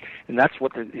tissue. And that's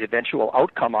what the eventual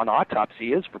outcome on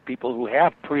autopsy is for people who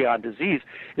have prion disease,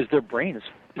 is their brain is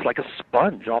like a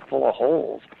sponge all full of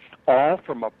holes, all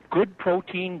from a good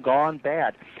protein gone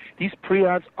bad. These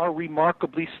prions are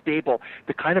remarkably stable.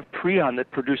 The kind of prion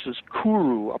that produces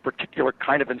kuru, a particular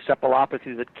kind of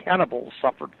encephalopathy that cannibals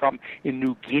suffered from in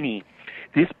New Guinea.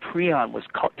 This prion was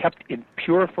kept in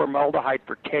pure formaldehyde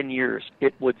for 10 years.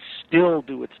 It would still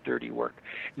do its dirty work.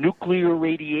 Nuclear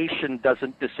radiation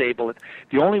doesn't disable it.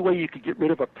 The only way you could get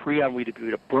rid of a prion would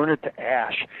be to burn it to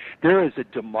ash. There is a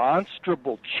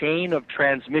demonstrable chain of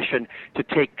transmission to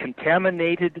take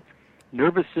contaminated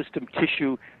nervous system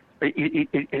tissue,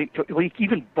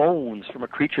 even bones from a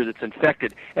creature that's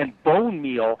infected, and bone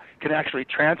meal can actually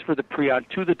transfer the prion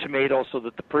to the tomato so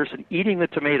that the person eating the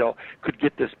tomato could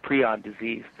get this prion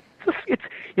disease.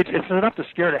 It's enough to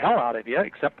scare the hell out of you,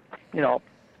 except,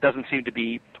 doesn't seem to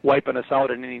be wiping us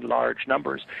out in any large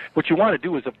numbers. What you want to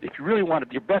do is, if you really want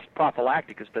to, your best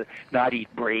prophylactic is to not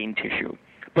eat brain tissue.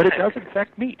 But it does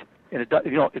infect meat, and it does,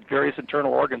 various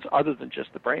internal organs other than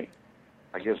just the brain.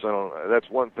 I guess I don't. That's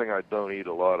one thing I don't eat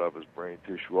a lot of is brain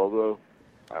tissue. Although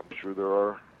I'm sure there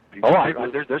are people.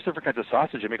 There's different kinds of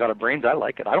sausage I make out of brains. I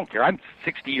like it. I don't care. I'm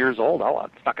 60 years old.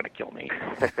 It's not going to kill me.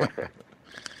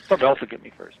 Something else will get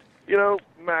me first.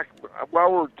 Mac,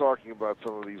 while we're talking about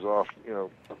some of these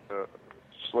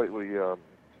slightly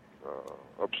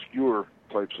obscure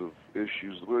types of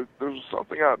issues, there's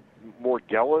something out,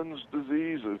 Morgellons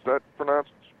disease. Is that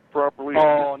pronounced properly?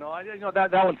 Oh no,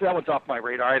 that one's off my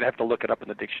radar. I'd have to look it up in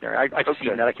the dictionary. I've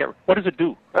seen that. I can't. What does it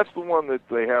do? That's the one that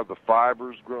they have the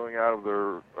fibers growing out of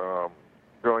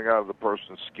the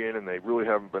person's skin, and they really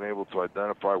haven't been able to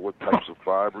identify what types of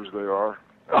fibers they are.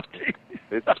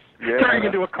 It's turning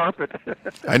into a carpet.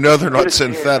 I know they're not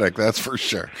synthetic, that's for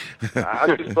sure.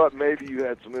 I just thought maybe you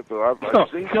had some info. I've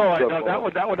seen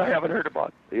that one I haven't heard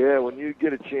about. Yeah, when you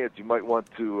get a chance, you might want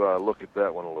to look at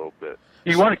that one a little bit.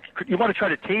 You want to try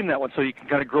to tame that one so you can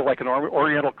kind of grow like an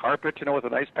oriental carpet, with a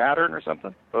nice pattern or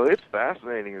something. Well, it's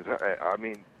fascinating.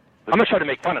 I'm not trying to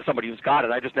make fun of somebody who's got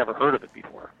it. I just never heard of it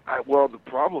before. Well, the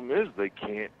problem is they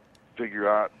can't figure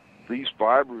out, these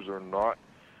fibers are not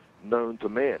known to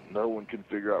man. No one can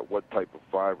figure out what type of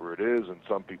fiber it is, and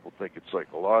some people think it's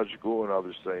psychological, and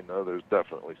others say, no, there's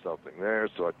definitely something there.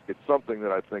 So it's something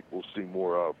that I think we'll see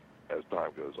more of as time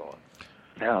goes on.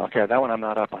 Yeah, okay, that one I'm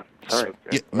not up on. Sorry. Okay.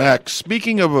 Yeah, Max,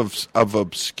 speaking of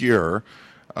obscure,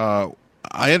 I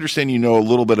understand you know a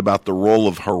little bit about the role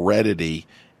of heredity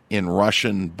in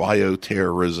Russian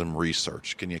bioterrorism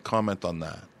research. Can you comment on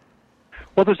that?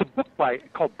 Well, there's a book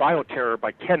called Bioterror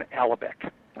by Ken Alibek.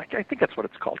 I think that's what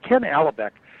it's called. Ken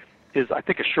Alibek is, I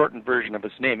think, a shortened version of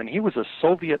his name, and he was a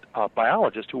Soviet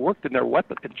biologist who worked in their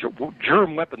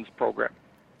germ weapons program.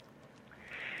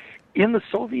 In the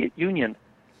Soviet Union,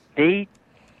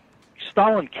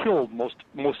 Stalin killed most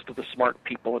of the smart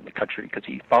people in the country because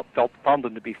he found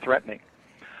them to be threatening.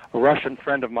 A Russian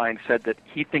friend of mine said that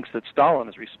he thinks that Stalin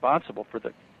is responsible for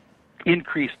the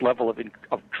increased level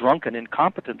of drunken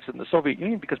incompetence in the Soviet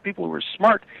Union because people who were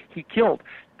smart he killed.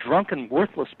 Drunken,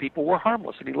 worthless people were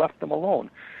harmless, and he left them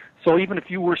alone. So even if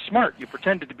you were smart, you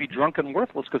pretended to be drunk and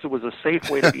worthless because it was a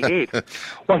safe way to behave.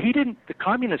 Well, the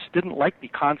communists didn't like the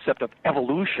concept of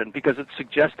evolution because it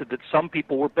suggested that some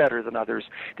people were better than others.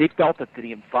 They felt that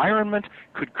the environment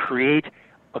could create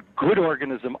a good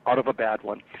organism out of a bad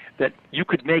one, that you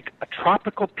could make a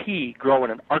tropical pea grow in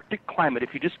an Arctic climate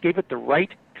if you just gave it the right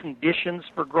conditions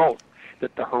for growth,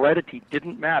 that the heredity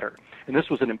didn't matter. And this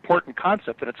was an important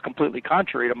concept, and it's completely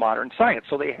contrary to modern science.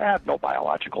 So they had no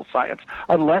biological science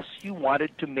unless you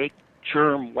wanted to make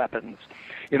germ weapons.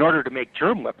 In order to make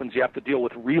germ weapons, you have to deal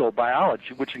with real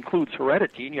biology, which includes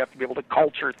heredity, and you have to be able to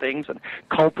culture things and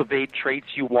cultivate traits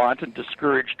you want and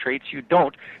discourage traits you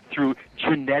don't through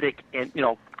genetic and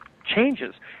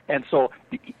changes. And so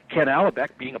Ken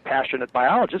Alibek, being a passionate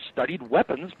biologist, studied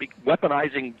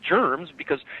weaponizing germs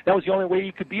because that was the only way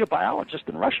you could be a biologist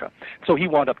in Russia. So he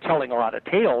wound up telling a lot of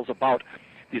tales about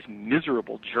these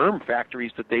miserable germ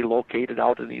factories that they located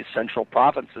out in these central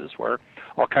provinces where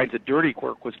all kinds of dirty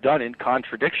work was done in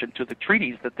contradiction to the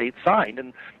treaties that they'd signed.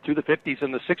 And through the 50s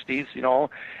and the 60s,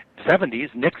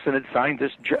 70s, Nixon had signed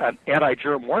this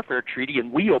anti-germ warfare treaty,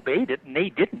 and we obeyed it, and they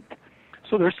didn't.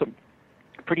 So there's some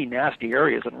pretty nasty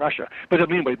areas in Russia. But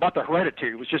anyway, about the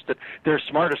hereditary, it was just that their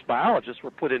smartest biologists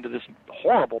were put into this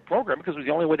horrible program because it was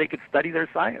the only way they could study their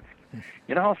science.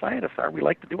 You know how scientists are. We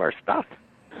like to do our stuff.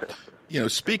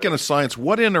 Speaking of science,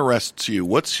 what interests you?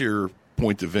 What's your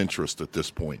point of interest at this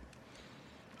point?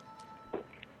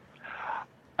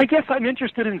 I guess I'm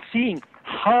interested in seeing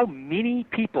how many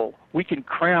people we can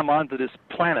cram onto this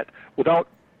planet without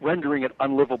rendering it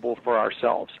unlivable for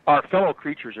ourselves. Our fellow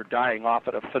creatures are dying off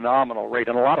at a phenomenal rate,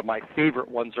 and a lot of my favorite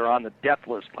ones are on the death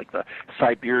list, like the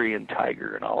Siberian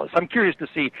tiger and all this. I'm curious to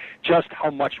see just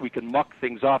how much we can muck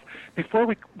things off.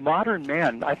 Modern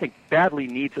man, I think, badly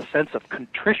needs a sense of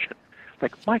contrition.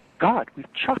 Like, my God,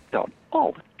 we've chopped down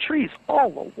all the trees, all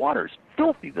the water's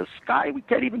filthy, the sky, we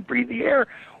can't even breathe the air.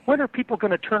 When are people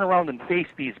going to turn around and face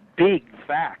these big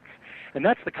facts? And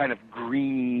that's the kind of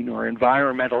green or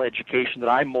environmental education that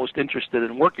I'm most interested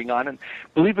in working on. And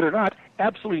believe it or not,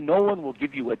 absolutely no one will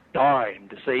give you a dime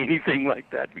to say anything like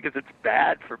that because it's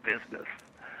bad for business.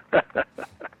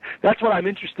 That's what I'm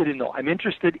interested in, though. I'm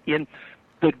interested in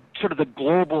the sort of the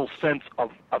global sense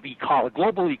of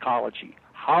global ecology.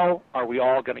 How are we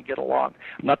all going to get along?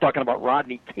 I'm not talking about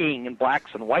Rodney King and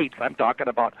blacks and whites. I'm talking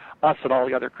about us and all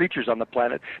the other creatures on the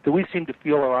planet that we seem to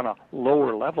feel are on a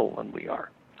lower level than we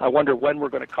are. I wonder when we're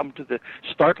going to come to the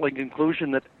startling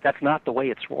conclusion that that's not the way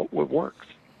it works.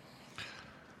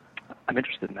 I'm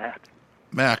interested in that.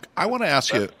 Mac, I want to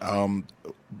ask you,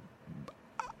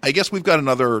 I guess we've got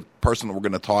another person that we're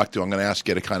going to talk to. I'm going to ask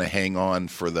you to kind of hang on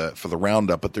for the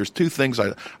roundup, but there's two things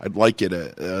I'd like you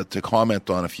to comment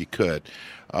on if you could.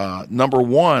 Number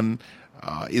one,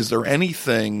 is there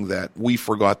anything that we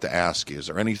forgot to ask you? Is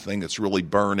there anything that's really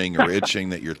burning or itching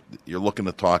that you're looking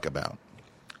to talk about?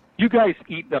 You guys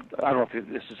I don't know if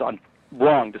this is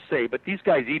wrong to say, but these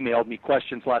guys emailed me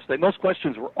questions last night. Those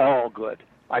questions were all good.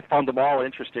 I found them all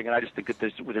interesting, and I just think that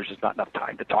there's just not enough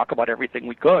time to talk about everything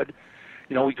we could.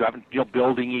 We have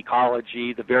building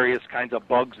ecology, the various kinds of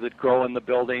bugs that grow in the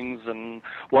buildings, and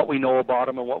what we know about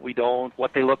them and what we don't,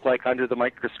 what they look like under the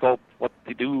microscope, what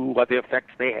they do, what the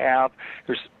effects they have.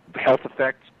 There's health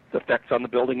effects on the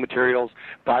building materials,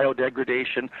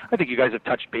 biodegradation. I think you guys have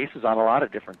touched bases on a lot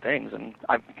of different things, and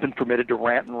I've been permitted to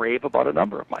rant and rave about a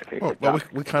number of my favorite topics.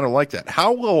 We kind of like that.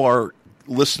 How will our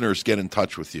listeners get in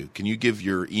touch with you? Can you give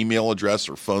your email address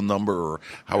or phone number or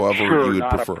however you would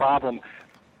prefer? Sure, not a problem.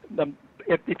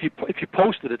 If you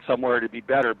posted it somewhere, it'd be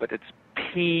better. But it's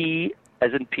P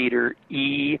as in Peter,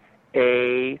 EARC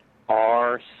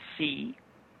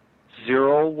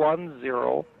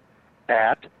 010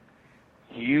 at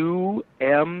umn.edu.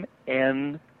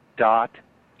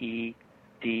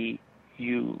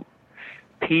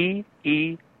 PEARC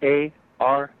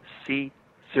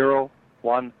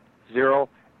 010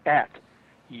 at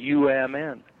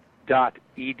umn.edu.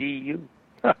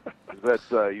 Is that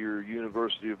your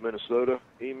University of Minnesota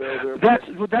email there?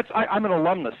 I'm an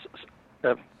alumnus.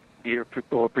 People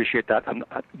will appreciate that. I'm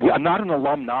not an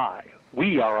alumni.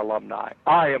 We are alumni.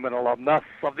 I am an alumnus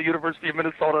of the University of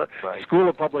Minnesota School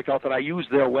of Public Health, and I use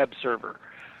their web server.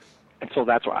 And so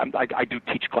that's why I do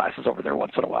teach classes over there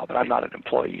once in a while, but I'm not an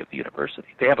employee of the university.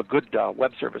 They have a good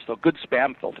web service, though, good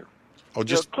spam filter.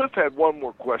 Cliff had one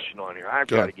more question on here. I've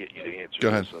got to get you to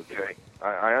answer this, okay?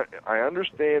 I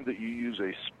understand that you use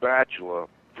a spatula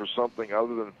for something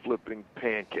other than flipping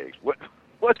pancakes.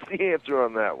 What's the answer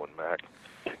on that one, Mac?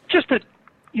 Just that,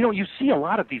 you see a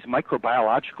lot of these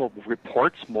microbiological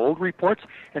reports, mold reports,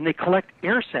 and they collect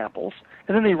air samples,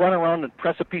 and then they run around and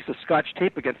press a piece of Scotch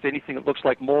tape against anything that looks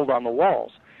like mold on the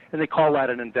walls, and they call that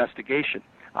an investigation.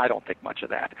 I don't think much of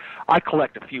that. I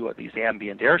collect a few of these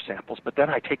ambient air samples, but then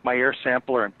I take my air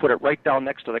sampler and put it right down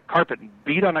next to the carpet and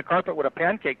beat on the carpet with a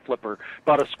pancake flipper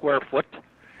about a square foot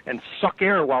and suck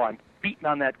air while I'm beating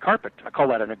on that carpet. I call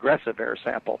that an aggressive air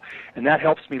sample, and that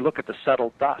helps me look at the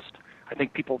settled dust. I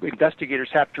think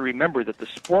investigators have to remember that the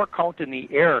spore count in the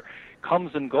air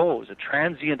comes and goes, a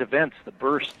transient events, the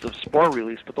bursts of spore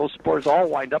release, but those spores all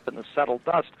wind up in the settled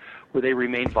dust where they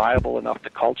remain viable enough to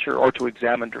culture or to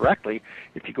examine directly.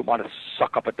 If you want to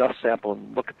suck up a dust sample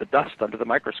and look at the dust under the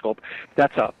microscope,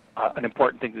 that's an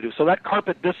important thing to do. So that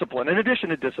carpet discipline, in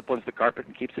addition, it disciplines the carpet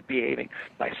and keeps it behaving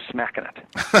by smacking it.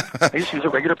 I just use a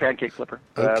regular pancake flipper.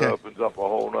 That opens up a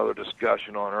whole other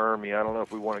discussion on ERMI. I don't know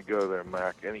if we want to go there,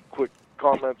 Mac. Any quick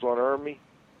comments on ERMI?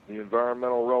 The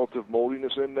Environmental Relative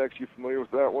Moldiness Index, you familiar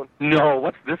with that one? No,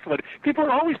 what's this one? People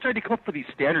are always trying to come up with these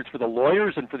standards for the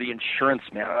lawyers and for the insurance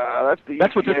men.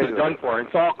 That's what this is done for.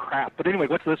 It's all crap. But anyway,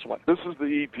 what's this one? This is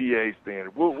the EPA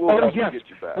standard. We'll have to get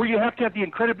you back. Where you have to have the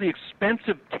incredibly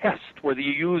expensive test where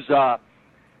you use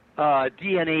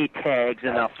DNA tags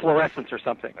and fluorescence or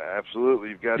something. Absolutely,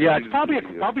 you've got. Yeah, it's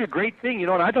probably a great thing,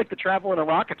 and I'd like to travel in a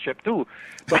rocket ship too.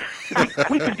 But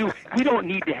we don't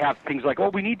need to have things like.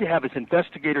 What we need to have is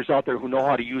investigators out there who know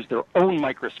how to use their own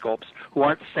microscopes, who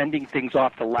aren't sending things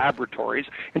off to laboratories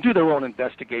and do their own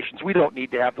investigations. We don't need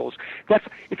to have those.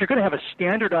 If you're going to have a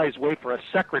standardized way for a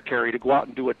secretary to go out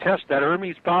and do a test, that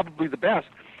ERMI is probably the best.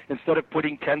 Instead of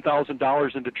putting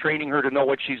 $10,000 into training her to know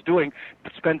what she's doing,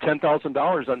 spend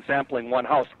 $10,000 on sampling one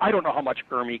house. I don't know how much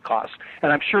ERMI costs,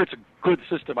 and I'm sure it's a good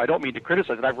system. I don't mean to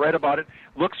criticize it. I've read about it.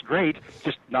 Looks great,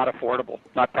 just not affordable,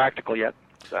 not practical yet.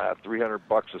 $300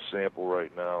 a sample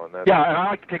right now, and and I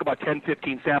like to take about 10,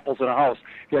 15 samples in a house.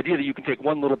 The idea that you can take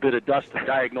one little bit of dust and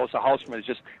diagnose a house from it is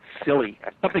just silly.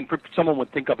 Something someone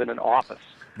would think of in an office.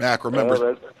 Mac,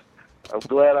 remember. I'm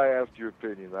glad I asked your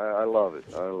opinion. I love it.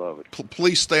 I love it.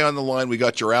 Please stay on the line. We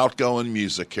got your outgoing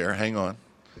music here. Hang on.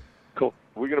 Cool.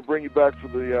 We're going to bring you back for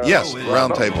the... yes,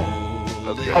 round table.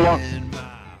 Okay. How long?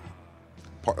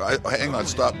 Hang on.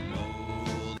 Stop.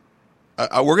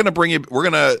 We're going to bring you. We're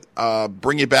going to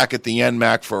bring you back at the end,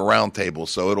 Mac, for a round table.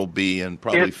 So it'll be in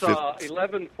probably. It's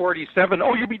 11:47.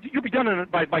 Oh, you'll be done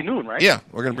by noon, right? Yeah,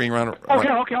 we're going to bring you around.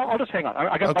 Okay. I'll just hang on.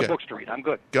 I got my books to read. I'm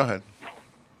good. Go ahead.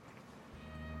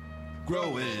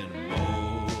 Growing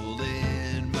mold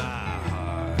in my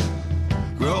heart.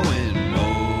 Growing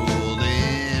mold.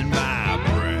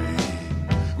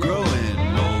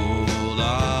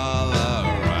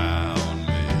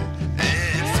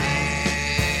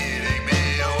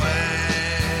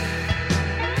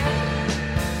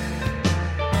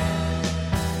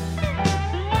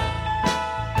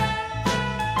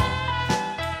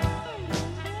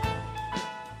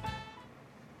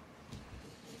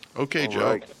 Okay, All Joe.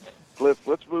 right. Cliff,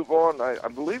 let's move on. I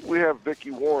believe we have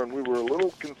Vicki Warren. We were a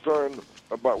little concerned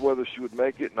about whether she would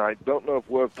make it, and I don't know if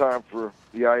we'll have time for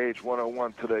the IH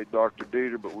 101 today, Dr.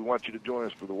 Dieter, but we want you to join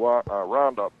us for the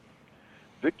roundup.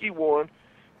 Vicki Warren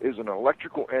is an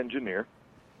electrical engineer.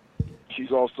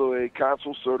 She's also a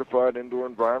Council certified indoor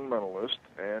environmentalist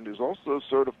and is also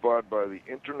certified by the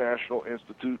International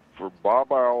Institute for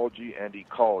Biology and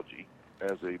Ecology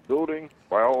as a building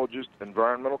biologist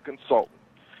environmental consultant.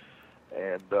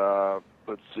 And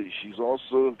let's see, she's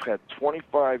also had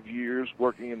 25 years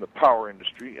working in the power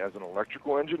industry as an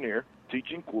electrical engineer,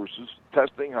 teaching courses,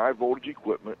 testing high voltage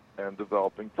equipment, and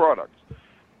developing products.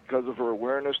 Because of her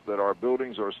awareness that our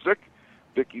buildings are sick,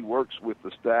 Vicki works with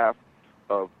the staff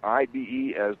of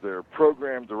IBE as their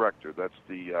program director. That's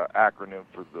the acronym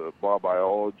for the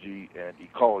Biology and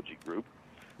Ecology Group.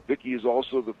 Vicki is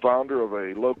also the founder of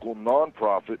a local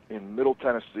nonprofit in Middle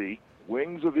Tennessee,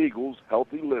 Wings of Eagles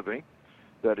Healthy Living,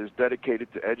 that is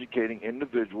dedicated to educating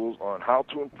individuals on how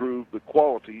to improve the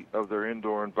quality of their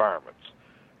indoor environments.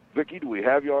 Vicki, do we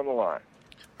have you on the line?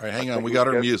 All right, hang on. We got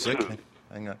our music.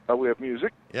 Hang on. Oh, we have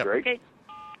music? Yep. Great. Okay.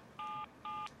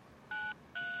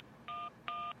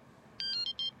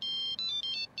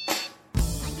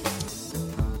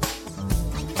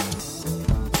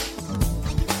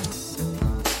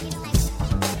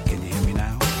 Can you hear me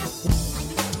now?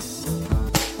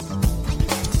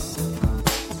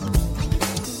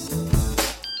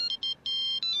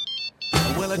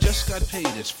 Well, I just got paid.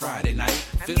 It's Friday night.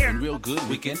 Feeling real good.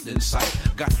 Weekend in sight.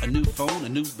 Got a new phone, a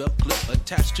new belt clip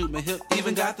attached to my hip.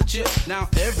 Even got the chip. Now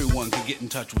everyone can get in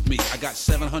touch with me. I got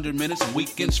 700 minutes and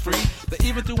weekends free. They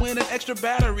even threw in an extra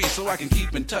battery so I can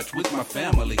keep in touch with my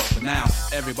family. But now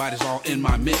everybody's all in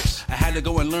my mix. I had to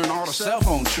go and learn all the cell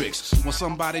phone tricks. When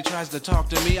somebody tries to talk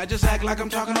to me, I just act like I'm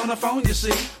talking on the phone, you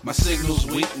see. My signal's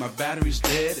weak, my battery's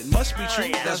dead. It must be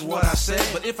true, that's what I said.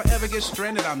 But if I ever get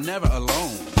stranded, I'm never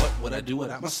alone. What would I do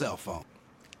without my cell phone?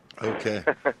 Okay.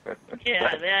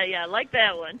 Yeah, I like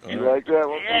that one. You like that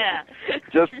one? Yeah.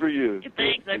 Just for you.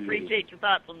 Thanks, I appreciate your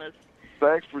thoughtfulness.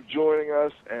 Thanks for joining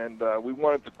us, and we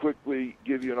wanted to quickly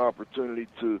give you an opportunity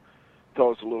to tell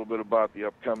us a little bit about the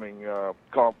upcoming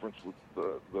conference with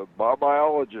the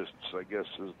biologists, I guess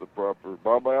is the proper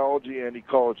Biology and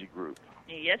Ecology Group.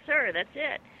 Yes, sir, that's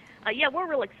it. Yeah, we're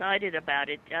real excited about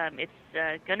it.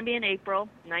 It's going to be in April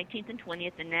 19th and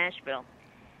 20th in Nashville.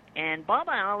 And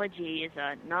Biology is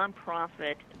a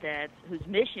nonprofit whose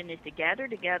mission is to gather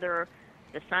together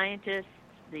the scientists,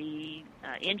 the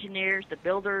engineers, the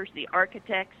builders, the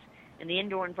architects, and the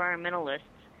indoor environmentalists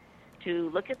to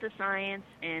look at the science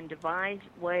and devise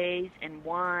ways and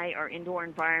why our indoor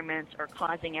environments are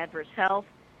causing adverse health,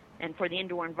 and for the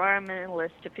indoor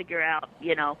environmentalists to figure out,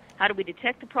 how do we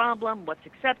detect the problem, what's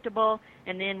acceptable,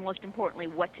 and then most importantly,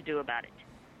 what to do about it.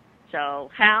 So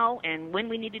how and when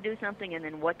we need to do something, and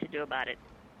then what to do about it.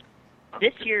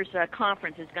 This year's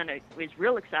conference is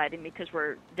real exciting because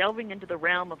we're delving into the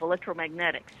realm of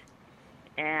electromagnetics,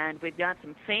 and we've got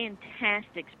some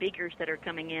fantastic speakers that are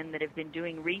coming in that have been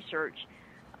doing research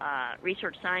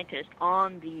scientists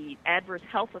on the adverse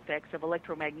health effects of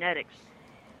electromagnetics,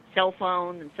 cell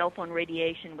phone and cell phone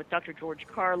radiation with Dr. George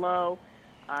Carlo,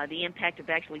 the impact of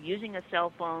actually using a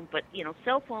cell phone, but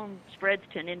cell phone spreads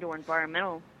to an indoor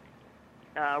environmental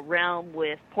realm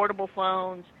with portable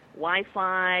phones,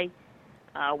 Wi-Fi,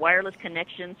 wireless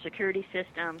connections, security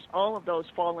systems. All of those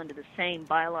fall into the same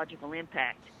biological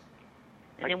impact.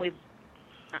 And then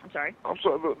I'm sorry.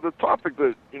 The topic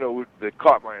that that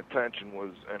caught my attention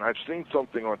was, and I've seen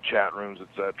something on chat rooms,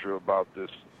 etc., about the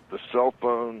cell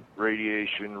phone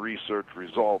radiation research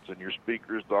results. And your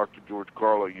speakers, Dr. George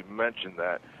Carlo, you mentioned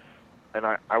that, and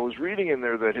I was reading in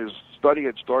there that his study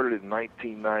had started in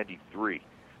 1993.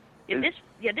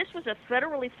 This was a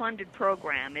federally funded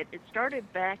program. It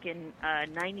started back in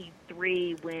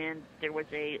 93 when there was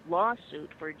a lawsuit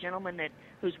for a gentleman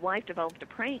whose wife developed a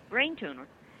brain tumor,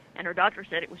 and her doctor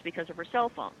said it was because of her cell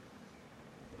phone.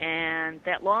 And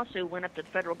that lawsuit went up to the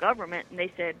federal government, and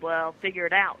they said, well, figure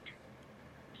it out.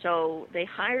 So they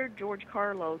hired George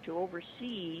Carlo to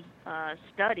oversee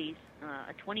studies,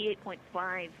 a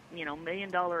 $28.5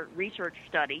 million research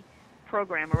study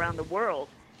program around the world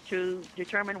to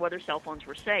determine whether cell phones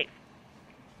were safe.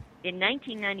 In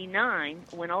 1999,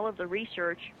 when all of the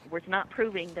research was not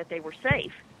proving that they were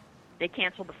safe, they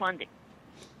canceled the funding.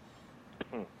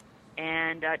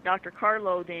 And Dr.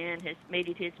 Carlo then has made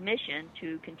it his mission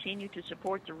to continue to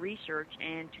support the research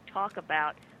and to talk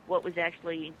about what was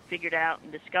actually figured out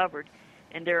and discovered.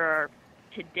 And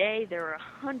today there are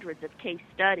hundreds of case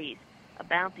studies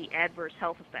about the adverse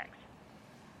health effects.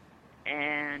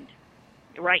 And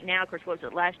right now, of course, what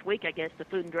was it, last week, I guess, the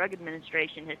Food and Drug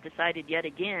Administration has decided yet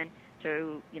again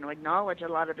to, acknowledge a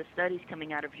lot of the studies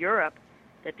coming out of Europe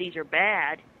that these are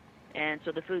bad, and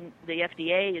so the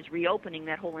FDA is reopening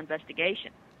that whole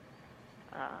investigation.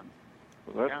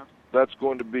 That's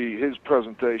going to be, his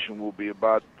presentation will be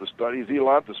about the study. Is he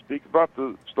allowed to speak about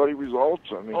the study results?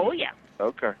 Oh, yeah.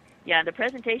 Okay. Yeah, the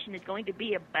presentation is going to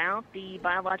be about the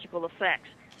biological effects.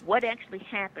 What actually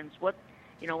happens?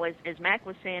 As Mac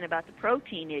was saying about the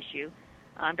protein issue,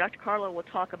 Dr. Carlo will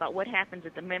talk about what happens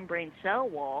at the membrane cell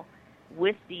wall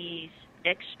with these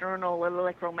external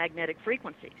electromagnetic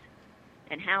frequencies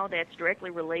and how that's directly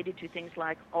related to things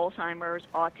like Alzheimer's,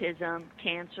 autism,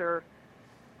 cancer,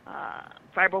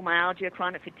 fibromyalgia,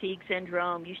 chronic fatigue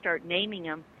syndrome. You start naming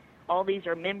them, all these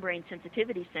are membrane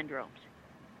sensitivity syndromes,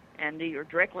 and they are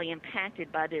directly impacted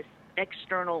by this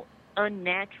external,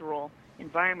 unnatural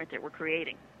environment that we're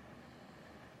creating.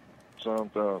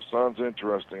 Sounds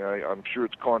interesting. I'm sure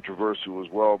it's controversial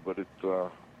as well, but it's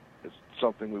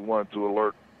something we wanted to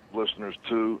alert listeners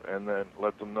to, and then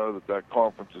let them know that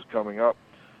conference is coming up.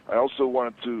 I also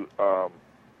wanted to,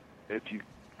 if you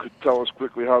could tell us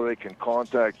quickly how they can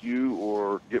contact you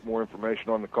or get more information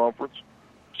on the conference.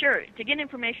 Sure. To get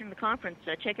information on the conference,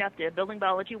 check out the Building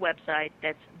Biology website.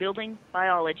 That's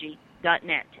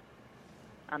buildingbiology.net.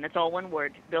 That's all one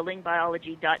word,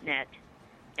 buildingbiology.net.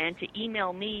 And to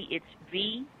email me, it's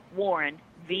vwarren,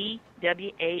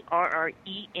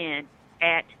 VWARREN,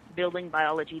 at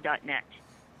buildingbiology.net.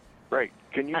 Great.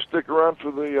 Can you stick around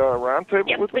for the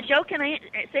roundtable with us? But Joe, can I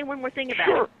say one more thing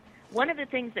about it? One of the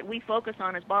things that we focus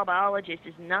on as ball biologists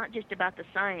is not just about the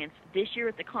science. This year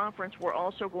at the conference, we're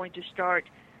also going to start,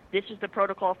 this is the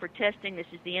protocol for testing, this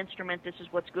is the instrument, this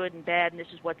is what's good and bad, and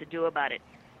this is what to do about it.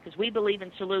 Because we believe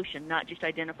in solution, not just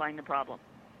identifying the problem.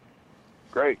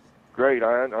 Great.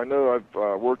 I know I've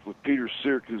worked with Peter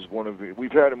Sirk, who's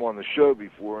we've had him on the show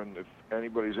before, and if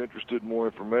anybody's interested in more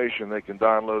information, they can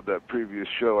download that previous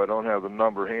show. I don't have the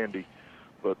number handy,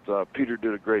 but Peter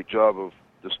did a great job of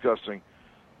discussing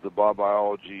the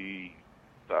biology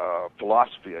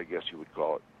philosophy, I guess you would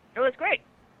call it. It was great.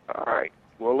 All right.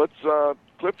 Well, let's,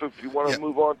 Cliff, if you want to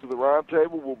move on to the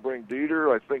roundtable, we'll bring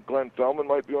Dieter. I think Glenn Fellman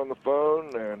might be on the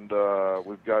phone, and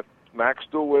we've got Max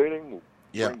still waiting.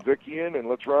 We'll bring Vicky in, and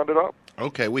let's round it up.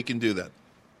 Okay, we can do that.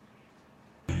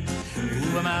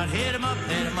 Move 'em out, hit 'em up,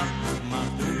 hit 'em up,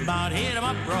 move 'em out, hit 'em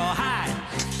up, raw high.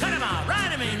 Cut 'em out,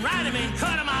 ride 'em in,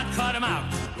 cut 'em out,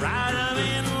 ride 'em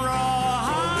in, raw high.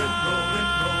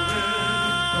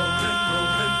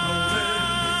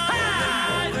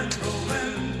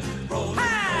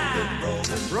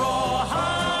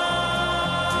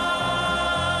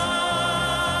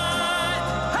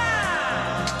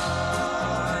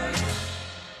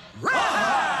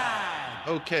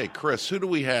 Okay, Chris, who do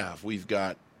we have? We've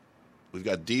got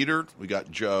Dieter, we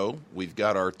got Joe, we've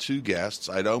got our two guests.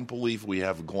 I don't believe we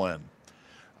have Glenn.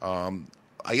 I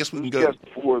guess we can go. Guest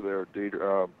 4 there,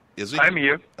 Dieter. Is he? I'm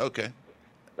here. Okay.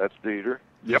 That's Dieter.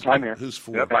 Yep, I'm here. Who's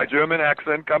 4? Yep, my German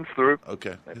accent comes through.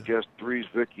 Okay. And guest 3's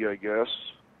Vicky, I guess.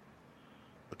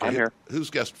 Okay. I'm here. Who's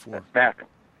guest 4? Mac.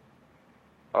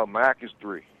 Oh, Mac is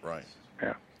 3. Right.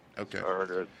 Yeah. Okay. All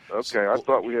right. Okay, I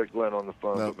thought we had Glenn on the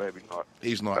phone, No, but maybe not.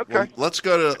 He's not. Okay. Well, let's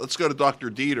go to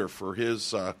Dr. Dieter for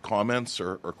his comments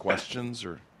or questions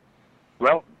or.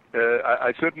 Well,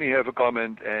 I certainly have a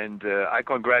comment, and I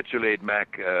congratulate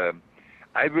Mac.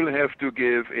 I will have to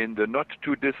give in the not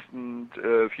too distant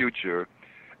future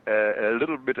a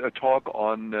little bit a talk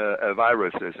on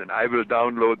viruses, and I will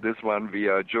download this one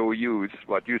via Joe Hughes,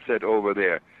 what you said over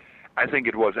there. I think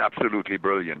it was absolutely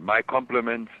brilliant. My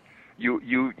compliments.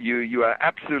 You are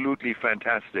absolutely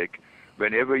fantastic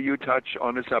whenever you touch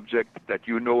on a subject that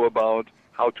you know about,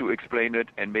 how to explain it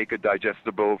and make it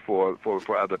digestible for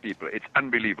other people. It's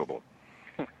unbelievable.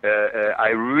 I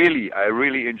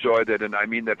really enjoyed it, and I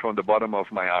mean that from the bottom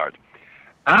of my heart.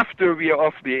 After we are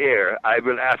off the air, I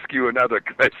will ask you another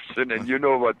question, and you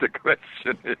know what the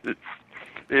question is.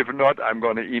 If not, I'm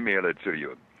going to email it to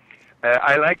you.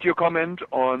 I liked your comment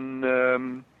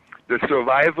on the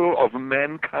survival of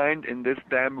mankind in this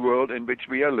damn world in which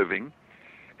we are living.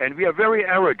 And we are very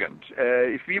arrogant.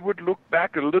 If we would look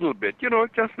back a little bit,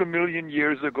 just 1 million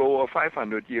years ago or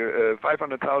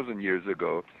 500,000 years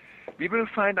ago, we will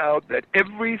find out that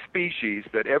every species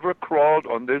that ever crawled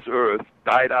on this earth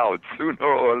died out sooner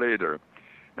or later.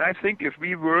 And I think if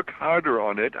we work harder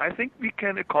on it, I think we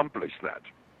can accomplish that.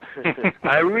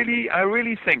 I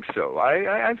really think so.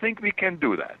 I think we can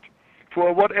do that.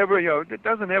 For whatever, it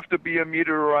doesn't have to be a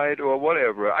meteorite or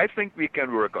whatever. I think we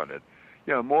can work on it.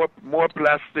 More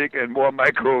plastic and more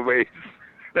microwaves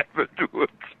that will do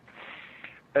it.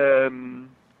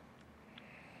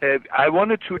 I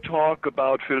wanted to talk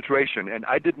about filtration, and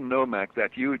I didn't know, Mac,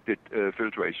 that you did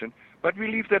filtration, but we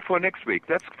leave that for next week.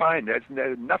 That's fine.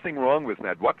 There's nothing wrong with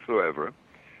that whatsoever.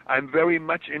 I'm very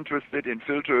much interested in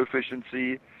filter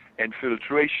efficiency and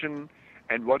filtration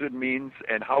and what it means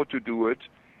and how to do it.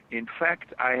 In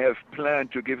fact, I have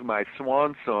planned to give my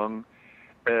swan song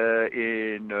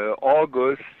in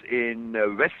August in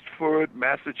Westford,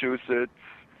 Massachusetts.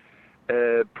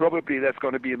 Probably that's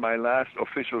going to be my last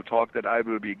official talk that I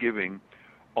will be giving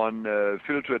on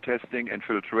filter testing and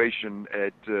filtration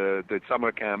at the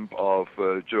summer camp of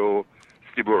Joe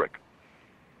Stiburek.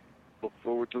 Look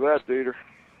forward to that, Dieter.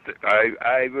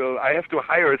 I have to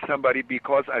hire somebody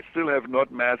because I still have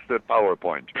not mastered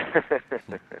PowerPoint.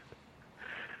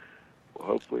 Well,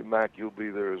 hopefully, Mac, you'll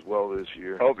be there as well this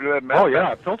year.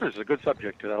 Yeah, filters is a good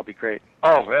subject. That'll be great.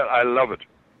 Oh, well, I love it.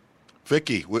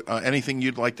 Vicky, anything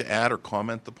you'd like to add or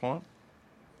comment upon?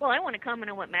 Well, I want to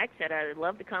comment on what Mac said. I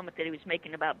love the comment that he was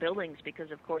making about buildings because,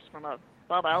 of course, from a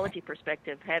biology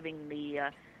perspective, having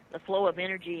the flow of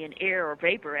energy and air or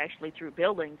vapor actually through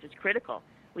buildings is critical.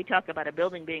 We talk about a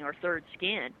building being our third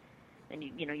skin, and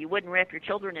you wouldn't wrap your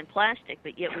children in plastic,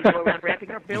 but yet we go around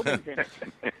wrapping our buildings in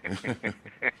it.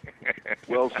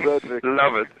 Well said, Vic.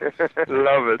 Love it.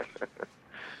 Love it.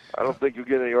 I don't think you'll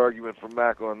get any argument from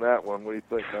Mac on that one. What do you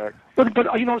think, Mac? But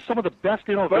some of the best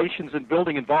innovations in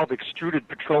building involve extruded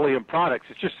petroleum products.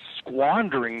 It's just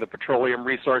squandering the petroleum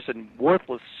resource in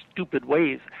worthless, stupid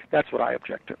ways. That's what I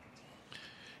object to.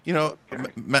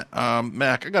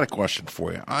 Mac, I got a question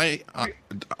for you.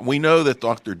 We know that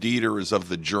Dr. Dieter is of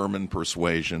the German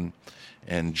persuasion,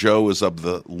 and Joe is of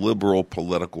the liberal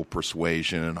political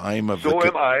persuasion, and I'm of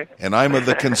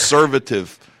the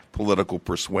conservative political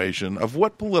persuasion. Of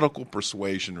what political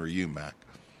persuasion are you, Mac?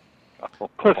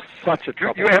 Cliff's such a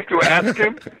trouble. You have to ask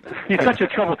him. He's such a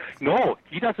trouble. No,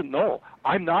 he doesn't know.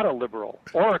 I'm not a liberal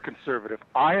or a conservative.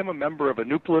 I am a member of a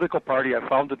new political party I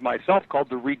founded myself called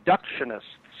the Reductionists.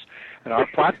 And our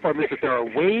platform is that there are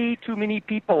way too many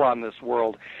people on this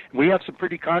world. We have some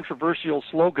pretty controversial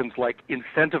slogans like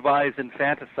incentivize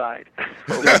infanticide.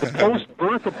 The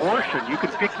post-birth abortion, you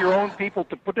can pick your own people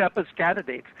to put up as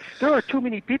candidates. There are too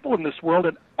many people in this world,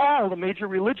 and all the major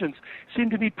religions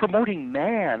seem to be promoting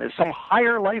man as some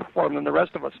higher life form than the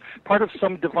rest of us, part of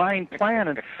some divine plan.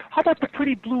 And how about the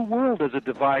pretty blue world as a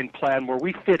divine plan where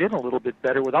we fit in a little bit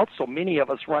better without so many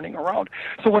of us running around?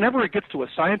 So whenever it gets to a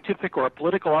scientific or a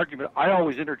political argument, I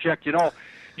always interject,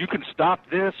 you can stop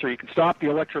this or you can stop the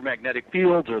electromagnetic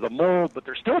fields or the mold, but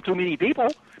there's still too many people.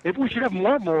 Maybe we should have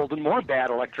more mold and more bad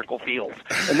electrical fields.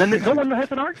 And then no one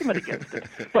has an argument against it.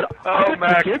 But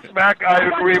Mac, I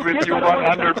agree with you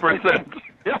 100%.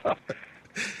 Yeah.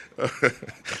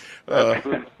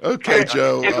 Okay,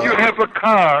 Joe. If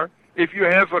you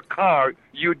have a car,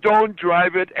 you don't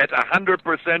drive it at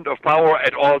 100% of power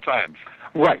at all times.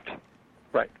 Right.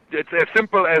 It's as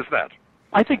simple as that.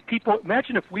 I think people,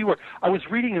 imagine if I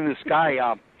was reading in this guy,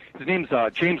 his name's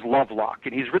James Lovelock,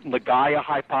 and he's written the Gaia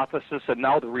hypothesis and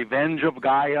now the revenge of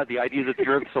Gaia, the idea that the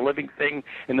Earth's a living thing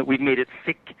and that we've made it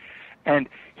sick. And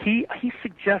he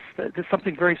suggests that there's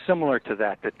something very similar to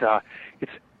that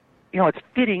it's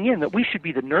fitting in that we should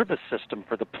be the nervous system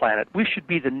for the planet. We should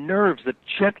be the nerves that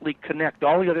gently connect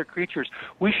all the other creatures.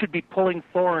 We should be pulling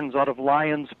thorns out of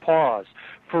lions' paws.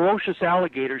 Ferocious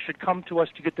alligators should come to us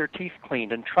to get their teeth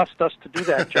cleaned and trust us to do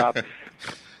that job.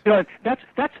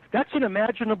 That's an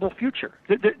imaginable future.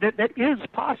 That is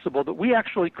possible that we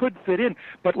actually could fit in.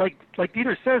 But like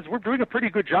Dieter says, we're doing a pretty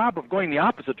good job of going the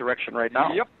opposite direction right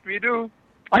now. Yep, we do.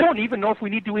 I don't even know if we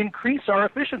need to increase our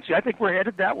efficiency. I think we're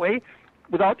headed that way.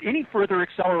 Without any further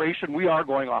acceleration, we are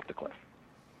going off the cliff.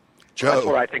 Joe. That's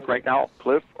what I think right now.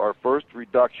 Cliff, our first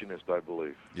reductionist, I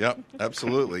believe. Yep,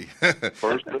 absolutely.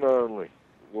 First and only.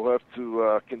 We'll have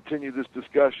to continue this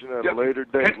discussion at a later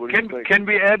date. What do you think? Can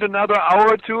we add another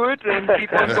hour to it and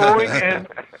keep on going and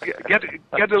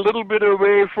get a little bit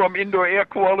away from indoor air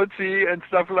quality and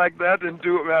stuff like that and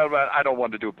do? Well, I don't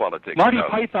want to do politics. Monty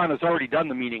Python has already done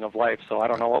the meaning of life, so I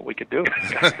don't know what we could do.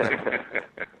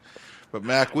 But,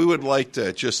 Mac, we would like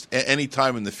to just any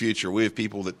time in the future, we have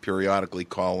people that periodically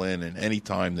call in, and any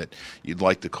time that you'd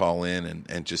like to call in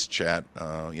and just chat,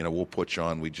 we'll put you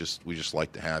on. We just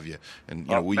like to have you. And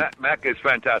Mac is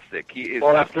fantastic. He is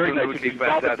absolutely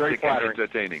fantastic and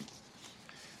entertaining.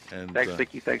 And, thanks,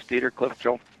 Vicky. Thanks, Dieter. Cliff,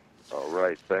 Joe. All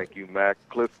right. Thank you, Mac.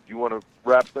 Cliff, do you want to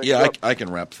wrap things up? Yeah, I can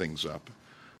wrap things up.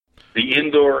 The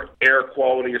Indoor Air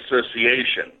Quality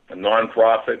Association, a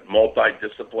nonprofit,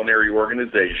 multidisciplinary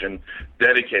organization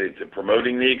dedicated to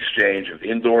promoting the exchange of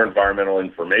indoor environmental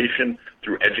information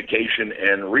through education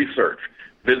and research.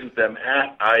 Visit them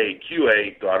at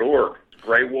IAQA.org.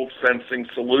 Gray Wolf Sensing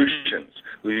Solutions.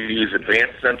 We use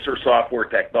advanced sensor software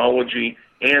technology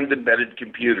and embedded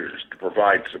computers to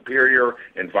provide superior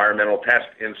environmental test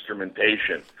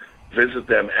instrumentation. Visit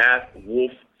them at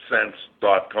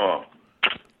wolfsense.com.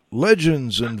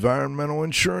 Legends Environmental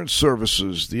Insurance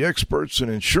Services, the experts in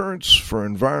insurance for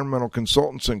environmental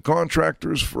consultants and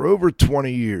contractors for over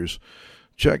 20 years.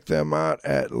 Check them out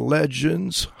at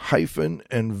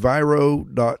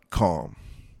legends-enviro.com.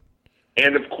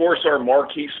 And, of course, our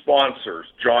marquee sponsors,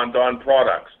 John Don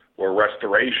Products, where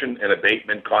restoration and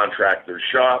abatement contractors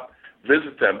shop.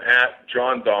 Visit them at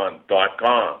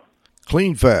johndon.com.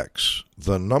 CleanFacts,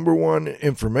 the #1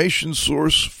 information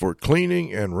source for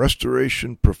cleaning and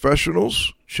restoration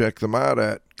professionals. Check them out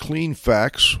at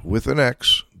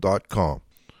cleanfacts.com.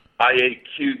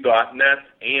 IAQ.net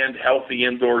and Healthy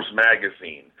Indoors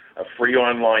Magazine, a free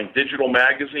online digital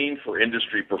magazine for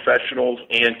industry professionals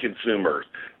and consumers.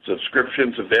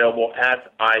 Subscriptions available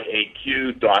at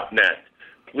IAQ.net.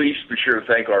 Please be sure to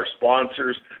thank our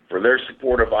sponsors for their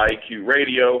support of IAQ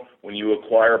Radio when you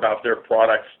inquire about their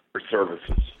products or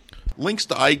services. Links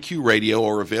to IAQ Radio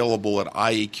are available at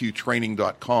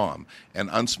IAQtraining.com and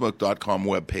unsmoke.com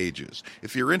web pages.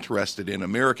 If you're interested in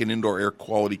American Indoor Air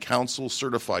Quality Council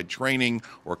certified training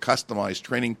or customized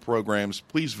training programs,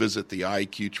 please visit the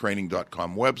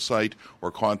IAQtraining.com website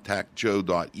or contact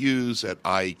joe.hughes at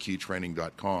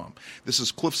IAQtraining.com. This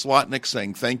is Cliff Zlotnick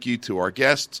saying thank you to our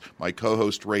guests, my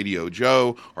co-host Radio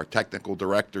Joe, our technical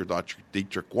director Dr.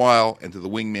 Dietrich Weil, and to the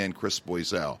wingman Chris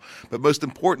Boisel. But most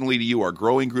importantly to you, our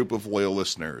growing group of loyal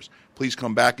listeners. Please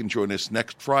come back and join us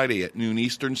next Friday at noon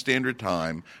Eastern Standard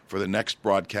Time for the next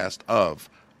broadcast of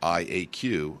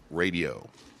IAQ Radio.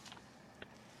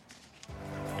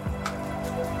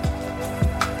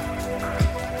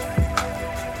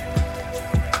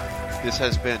 This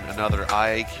has been another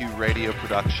IAQ Radio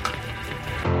production.